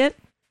make it.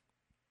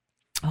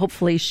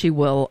 Hopefully she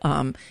will.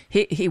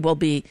 He will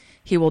be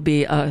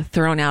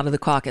thrown out of the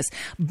caucus.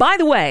 By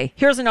the way,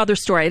 here's another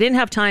story. I didn't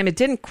have time. It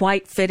didn't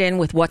quite fit in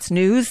with what's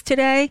news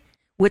today,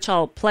 which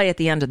I'll play at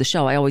the end of the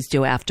show. I always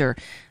do after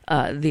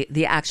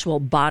the actual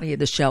body of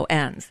the show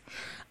ends.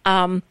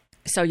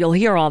 So you'll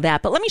hear all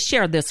that. But let me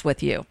share this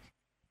with you.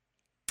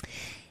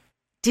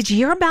 Did you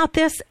hear about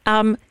this?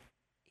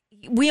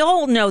 We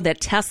all know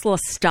that Tesla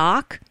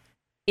stock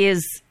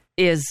is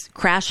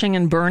crashing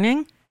and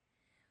burning.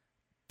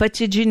 But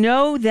did you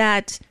know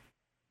that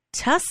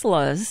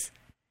Teslas...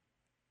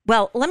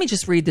 Well, let me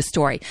just read the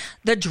story.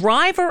 The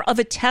driver of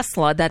a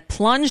Tesla that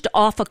plunged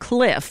off a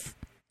cliff,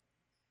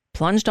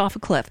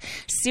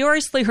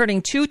 seriously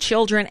hurting 2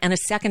 children and a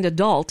second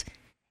adult,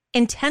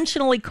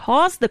 intentionally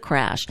caused the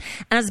crash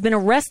and has been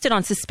arrested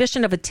on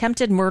suspicion of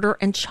attempted murder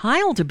and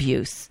child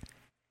abuse.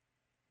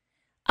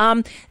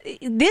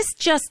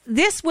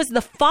 This was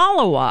the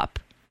follow-up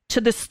to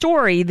the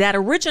story that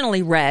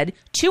originally read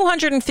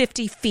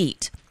 250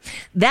 feet.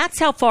 That's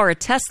how far a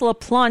Tesla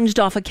plunged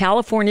off a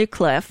California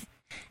cliff,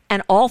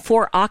 and all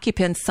 4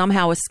 occupants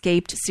somehow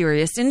escaped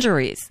serious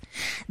injuries.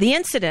 The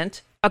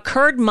incident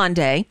occurred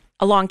Monday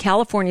along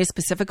California's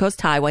Pacific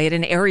Coast Highway at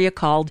an area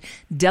called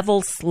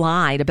Devil's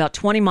Slide, about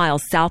 20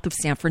 miles south of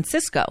San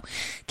Francisco.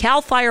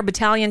 Cal Fire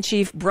Battalion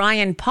Chief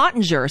Brian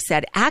Pottinger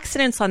said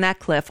accidents on that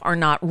cliff are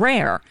not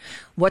rare.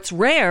 What's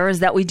rare is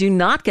that we do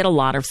not get a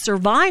lot of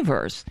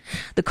survivors.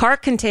 The car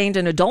contained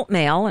an adult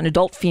male, an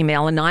adult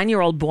female, a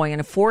 9-year-old boy,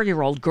 and a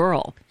 4-year-old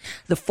girl.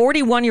 The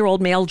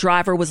 41-year-old male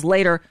driver was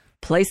later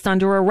placed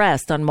under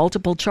arrest on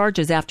multiple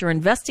charges after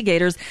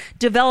investigators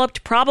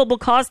developed probable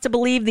cause to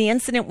believe the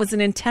incident was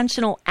an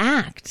intentional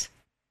act.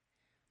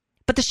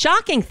 But the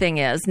shocking thing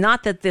is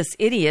not that this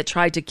idiot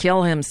tried to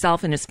kill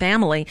himself and his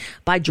family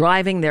by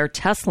driving their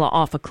Tesla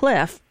off a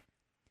cliff,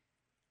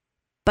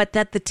 but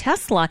that the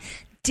Tesla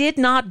did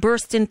not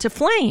burst into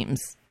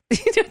flames.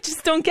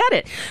 Just don't get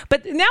it.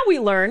 But now we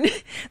learn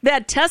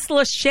that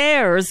Tesla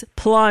shares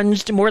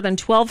plunged more than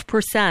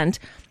 12%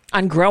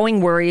 on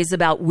growing worries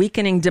about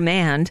weakening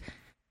demand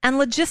and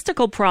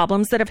logistical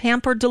problems that have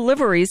hampered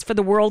deliveries for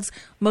the world's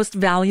most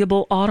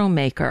valuable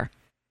automaker.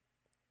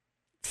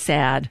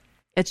 Sad.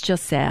 It's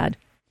just sad.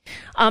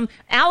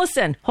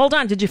 Allison, hold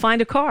on. Did you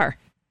find a car?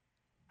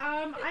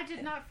 I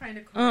did not find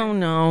a car. Oh,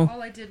 no.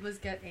 All I did was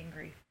get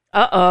angry.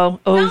 Uh-oh.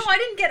 Oh. No, I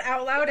didn't get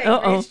out loud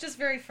angry. It's just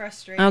very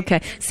frustrating.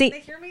 Okay. See, can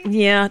they hear me?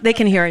 Yeah, they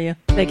can hear you.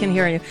 They can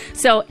hear you.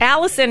 So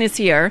Allison is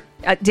here.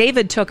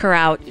 David took her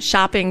out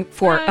shopping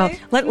for. Hi.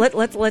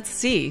 Let's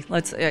see.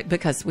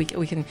 Because we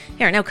can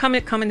here now. Come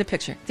in the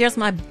picture. There's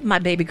my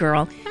baby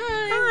girl.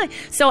 Hi.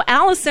 So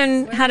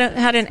Allison had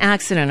an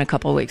accident a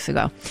couple of weeks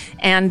ago,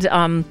 and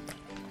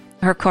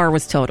her car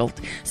was totaled.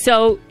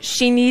 So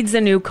she needs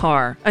a new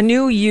car, a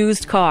new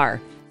used car.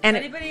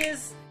 And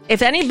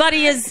if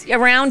anybody is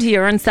around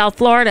here in South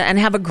Florida and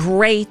have a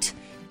great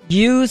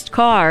used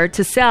car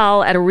to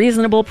sell at a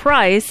reasonable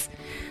price,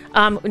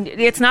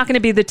 it's not going to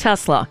be the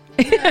Tesla.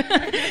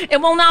 It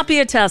will not be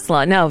a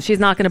Tesla. No, she's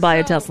not going to buy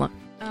a Tesla.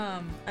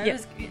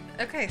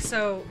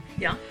 So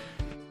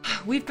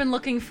we've been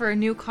looking for a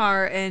new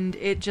car, and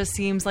it just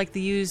seems like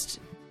the used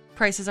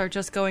prices are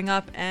just going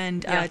up,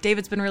 and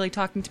David's been really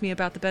talking to me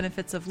about the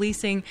benefits of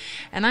leasing,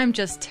 and I'm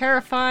just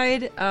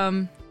terrified.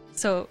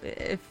 So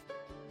if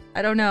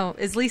I don't know,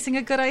 is leasing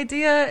a good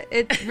idea?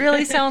 It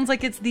really sounds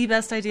like it's the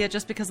best idea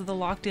just because of the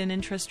locked-in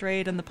interest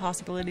rate and the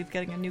possibility of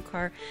getting a new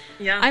car.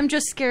 Yeah, I'm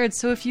just scared.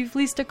 So if you've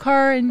leased a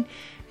car and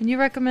you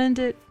recommend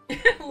it,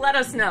 let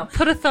us know.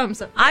 Put a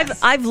thumbs up.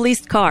 I've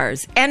leased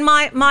cars, and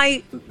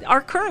our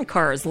current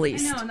car is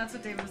leased. I know, and that's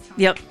what David was telling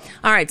me. Yep.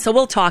 All right, so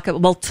we'll talk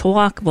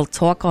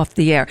off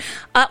the air.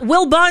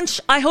 Will Bunch,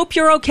 I hope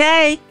you're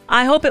okay.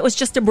 I hope it was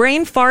just a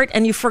brain fart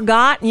and you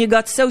forgot and you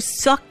got so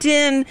sucked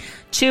in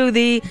to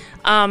the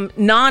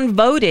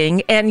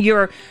non-voting, and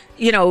you're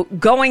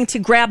going to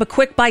grab a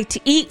quick bite to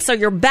eat, so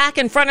you're back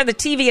in front of the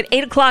TV at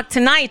 8:00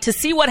 tonight to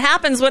see what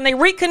happens when they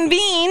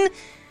reconvene,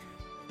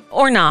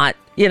 or not.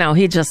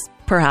 He just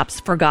perhaps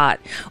forgot,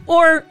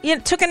 or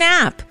took a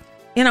nap.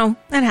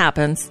 That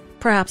happens.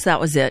 Perhaps that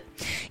was it.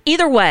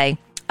 Either way,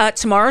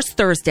 tomorrow's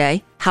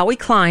Thursday. Howie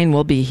Klein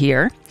will be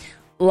here.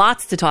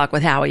 Lots to talk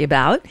with Howie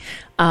about.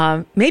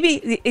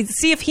 Maybe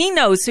see if he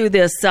knows who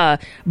this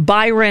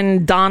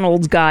Byron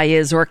Donald guy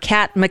is, or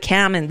Kat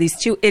McCammon, these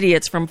two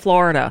idiots from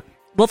Florida.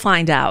 We'll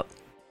find out.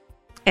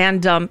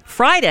 And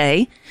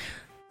Friday,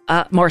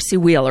 Marcy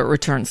Wheeler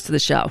returns to the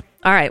show.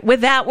 All right.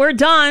 With that, we're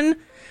done.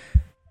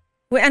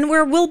 And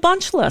we're Will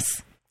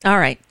Bunchless. All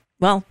right.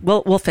 Well,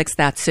 we'll fix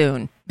that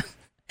soon.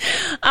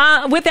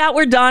 With that,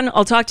 we're done.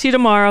 I'll talk to you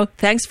tomorrow.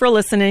 Thanks for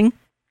listening.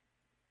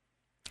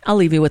 I'll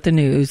leave you with the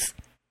news.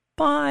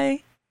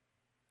 Bye.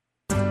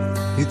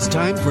 It's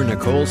time for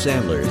Nicole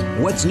Sandler's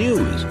What's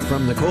News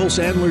from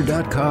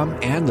NicoleSandler.com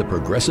and the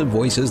Progressive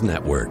Voices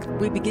Network.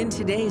 We begin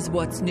today's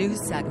What's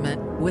News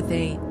segment with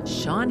a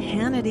Sean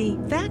Hannity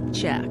fact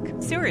check.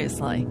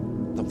 Seriously.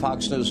 The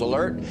Fox News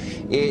alert.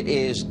 It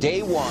is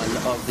day one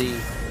of the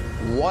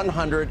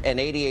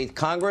 188th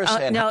Congress.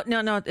 No,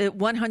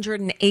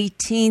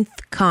 118th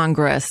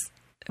Congress.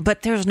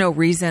 But there's no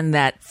reason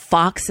that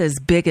Fox's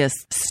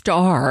biggest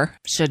star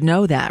should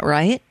know that,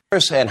 right?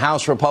 And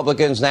House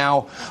Republicans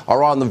now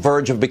are on the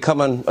verge of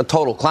becoming a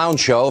total clown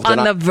show.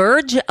 On the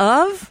verge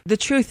of? The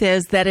truth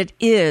is that it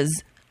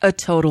is a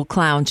total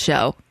clown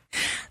show.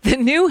 The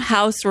new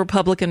House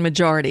Republican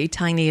majority,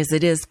 tiny as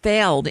it is,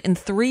 failed in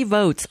 3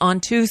 votes on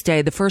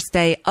Tuesday, the first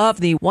day of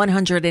the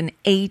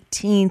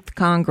 118th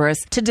Congress,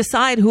 to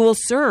decide who will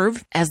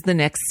serve as the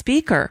next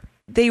speaker.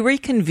 They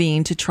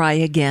reconvene to try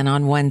again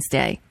on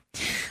Wednesday.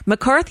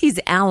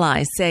 McCarthy's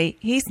allies say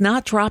he's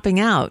not dropping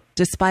out,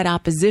 despite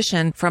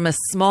opposition from a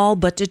small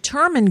but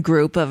determined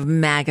group of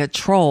MAGA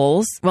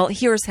trolls. Well,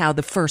 here's how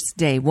the first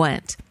day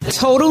went. The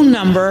total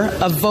number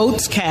of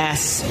votes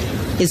cast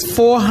is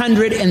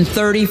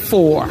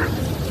 434,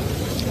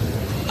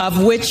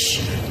 of which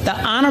the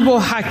Honorable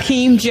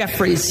Hakeem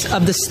Jeffries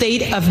of the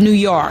state of New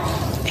York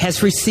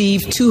has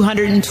received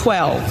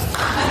 212.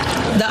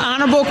 The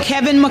Honorable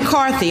Kevin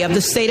McCarthy of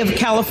the state of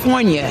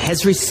California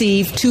has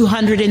received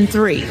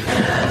 203.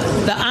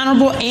 The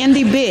Honorable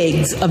Andy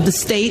Biggs of the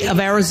state of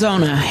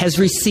Arizona has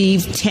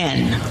received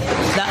 10.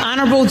 The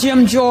Honorable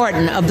Jim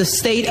Jordan of the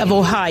state of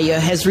Ohio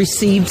has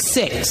received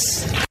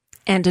 6.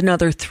 And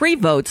another 3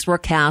 votes were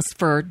cast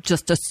for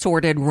just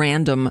assorted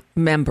random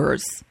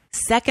members.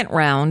 Second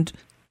round,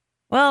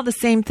 well, the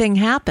same thing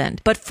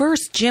happened. But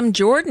first, Jim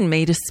Jordan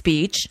made a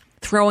speech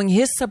throwing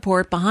his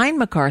support behind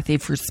McCarthy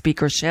for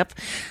speakership,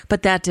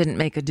 but that didn't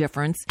make a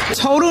difference.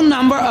 Total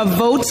number of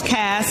votes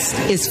cast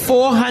is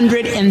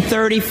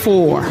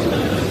 434,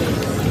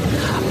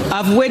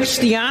 of which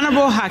the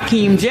Honorable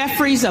Hakeem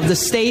Jeffries of the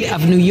state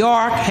of New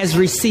York has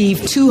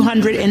received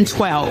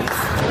 212.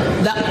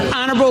 The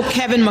Honorable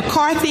Kevin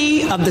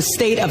McCarthy of the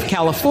state of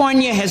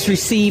California has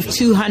received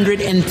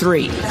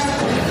 203.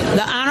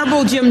 The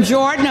Honorable Jim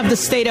Jordan of the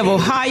state of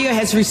Ohio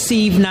has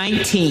received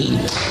 19.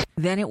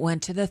 Then it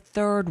went to the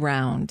third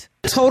round.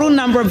 Total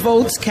number of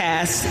votes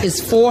cast is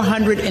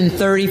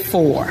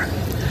 434,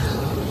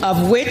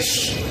 of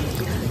which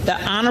the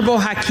Honorable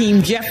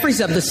Hakeem Jeffries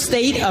of the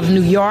state of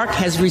New York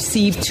has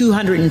received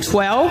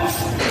 212.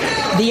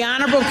 The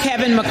Honorable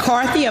Kevin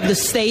McCarthy of the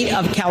state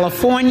of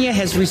California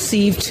has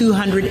received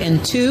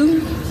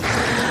 202.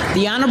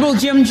 The Honorable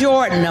Jim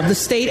Jordan of the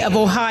state of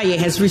Ohio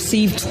has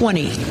received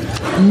 20.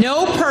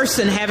 No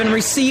person having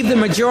received the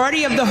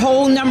majority of the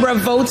whole number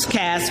of votes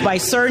cast by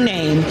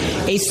surname,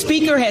 a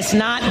speaker has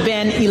not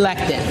been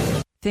elected.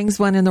 Things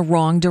went in the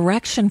wrong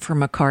direction for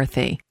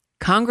McCarthy.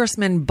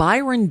 Congressman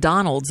Byron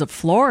Donalds of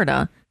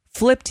Florida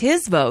flipped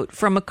his vote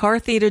from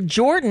McCarthy to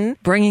Jordan,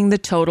 bringing the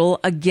total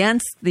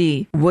against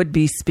the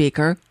would-be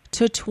speaker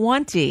to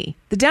 20.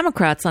 The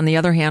Democrats, on the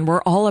other hand,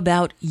 were all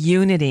about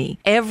unity.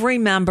 Every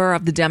member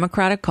of the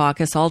Democratic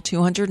caucus, all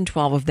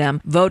 212 of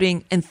them,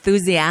 voting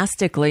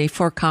enthusiastically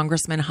for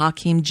Congressman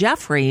Hakeem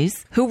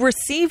Jeffries, who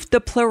received the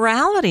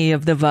plurality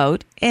of the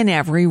vote in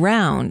every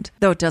round.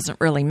 Though it doesn't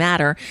really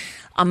matter,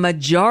 a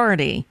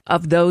majority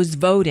of those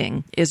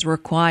voting is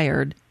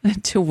required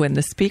to win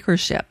the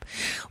speakership.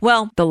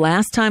 Well, the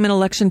last time an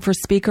election for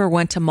speaker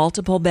went to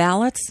multiple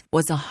ballots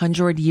was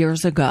 100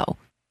 years ago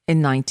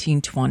in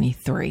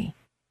 1923.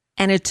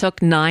 And it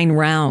took 9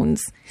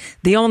 rounds.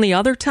 The only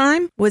other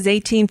time was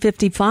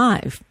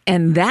 1855.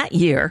 And that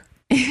year,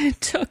 it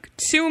took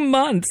 2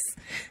 months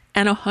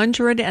and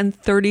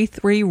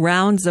 133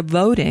 rounds of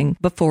voting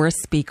before a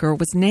speaker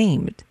was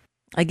named.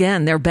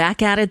 Again, they're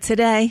back at it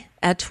today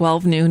at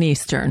 12 noon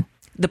Eastern.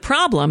 The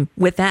problem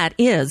with that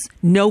is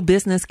no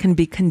business can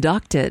be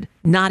conducted,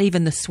 not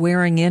even the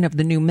swearing in of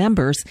the new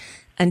members,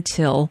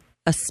 until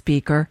a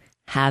speaker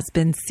has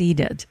been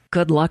seated.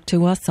 Good luck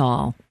to us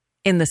all.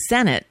 In the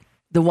Senate,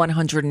 the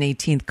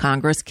 118th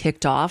Congress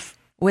kicked off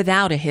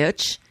without a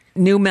hitch.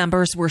 New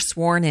members were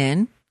sworn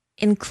in,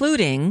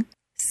 including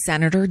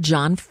Senator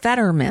John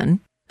Fetterman,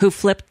 who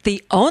flipped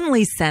the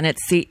only Senate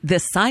seat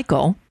this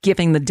cycle,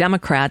 giving the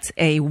Democrats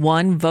a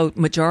 1-vote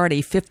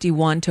majority,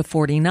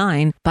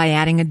 51-49, by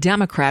adding a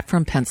Democrat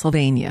from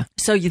Pennsylvania.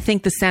 So you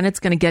think the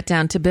Senate's going to get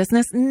down to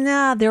business?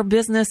 Nah, their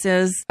business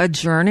is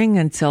adjourning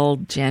until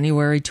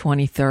January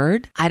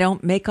 23rd. I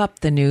don't make up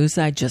the news,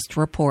 I just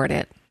report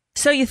it.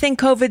 So you think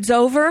COVID's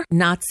over?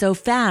 Not so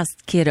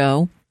fast,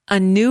 kiddo. A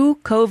new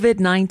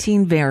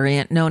COVID-19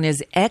 variant known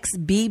as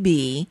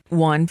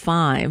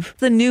XBB.1.5,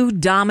 the new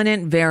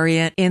dominant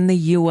variant in the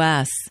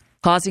U.S.,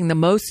 causing the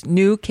most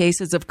new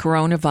cases of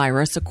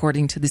coronavirus,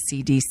 according to the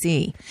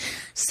CDC.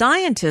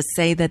 Scientists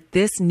say that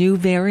this new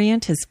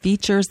variant has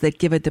features that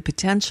give it the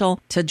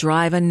potential to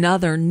drive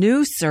another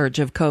new surge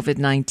of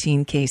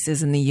COVID-19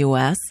 cases in the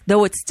U.S.,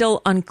 though it's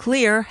still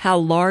unclear how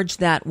large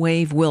that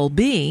wave will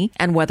be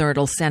and whether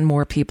it'll send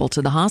more people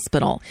to the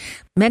hospital.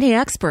 Many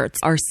experts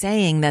are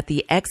saying that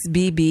the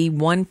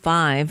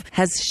XBB.1.5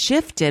 has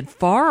shifted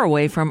far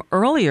away from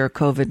earlier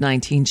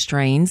COVID-19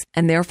 strains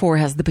and therefore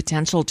has the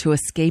potential to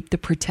escape the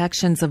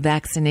protections of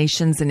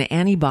vaccinations and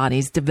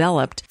antibodies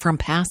developed from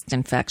past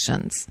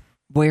infections.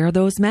 Wear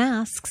those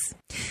masks.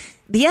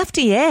 The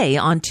FDA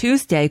on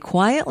Tuesday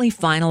quietly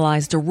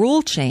finalized a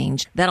rule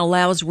change that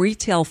allows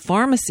retail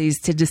pharmacies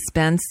to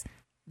dispense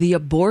the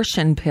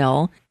abortion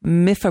pill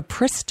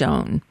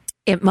mifepristone.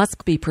 It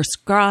must be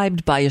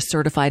prescribed by a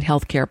certified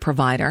healthcare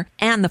provider,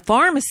 and the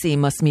pharmacy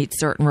must meet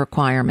certain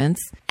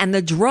requirements, and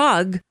the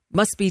drug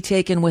must be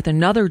taken with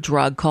another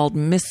drug called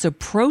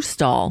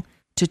misoprostol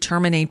to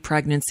terminate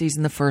pregnancies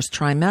in the first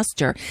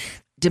trimester.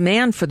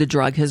 Demand for the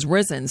drug has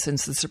risen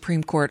since the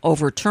Supreme Court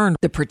overturned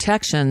the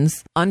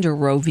protections under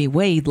Roe v.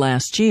 Wade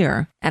last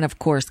year, and of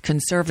course,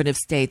 conservative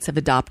states have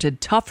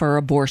adopted tougher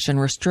abortion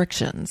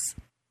restrictions.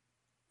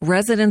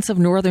 Residents of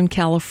Northern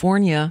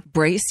California,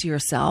 brace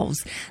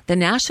yourselves. The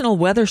National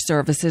Weather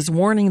Service is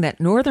warning that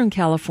Northern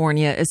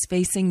California is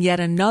facing yet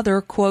another,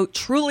 quote,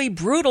 truly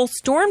brutal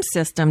storm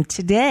system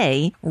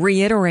today,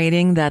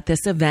 reiterating that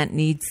this event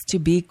needs to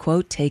be,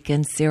 quote,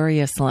 taken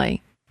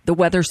seriously. The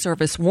Weather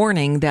Service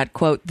warning that,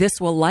 quote, this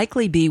will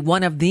likely be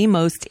one of the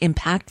most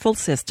impactful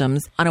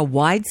systems on a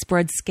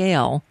widespread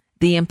scale.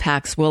 The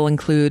impacts will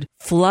include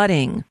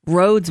flooding,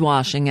 roads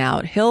washing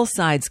out,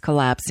 hillsides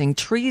collapsing,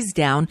 trees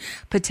down,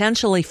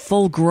 potentially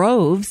full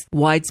groves,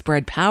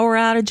 widespread power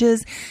outages,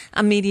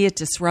 immediate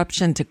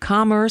disruption to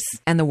commerce,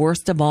 and the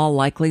worst of all,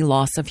 likely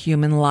loss of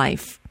human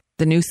life.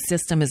 The new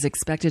system is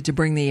expected to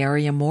bring the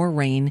area more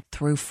rain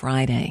through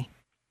Friday.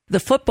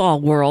 The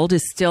football world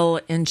is still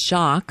in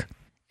shock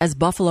as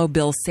Buffalo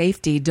Bills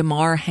safety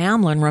Damar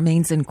Hamlin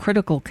remains in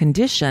critical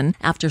condition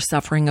after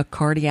suffering a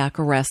cardiac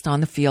arrest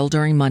on the field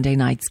during Monday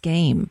night's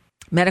game.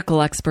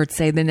 Medical experts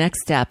say the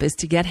next step is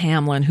to get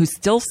Hamlin, who's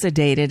still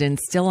sedated and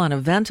still on a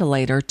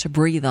ventilator, to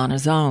breathe on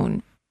his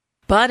own.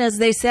 But as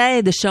they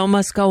say, the show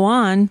must go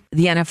on.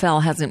 The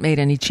NFL hasn't made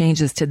any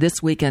changes to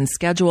this weekend's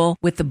schedule,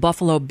 with the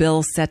Buffalo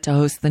Bills set to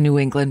host the New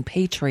England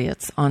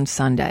Patriots on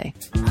Sunday.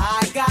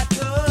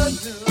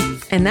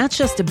 And that's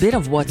just a bit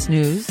of what's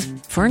news.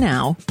 For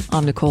now,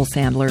 I'm Nicole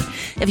Sandler.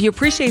 If you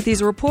appreciate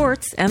these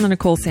reports and the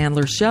Nicole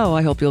Sandler Show,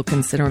 I hope you'll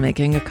consider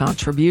making a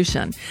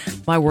contribution.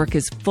 My work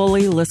is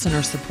fully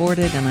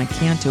listener-supported, and I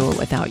can't do it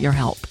without your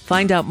help.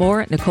 Find out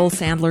more at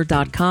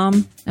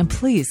NicoleSandler.com, and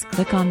please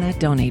click on that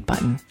donate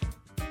button.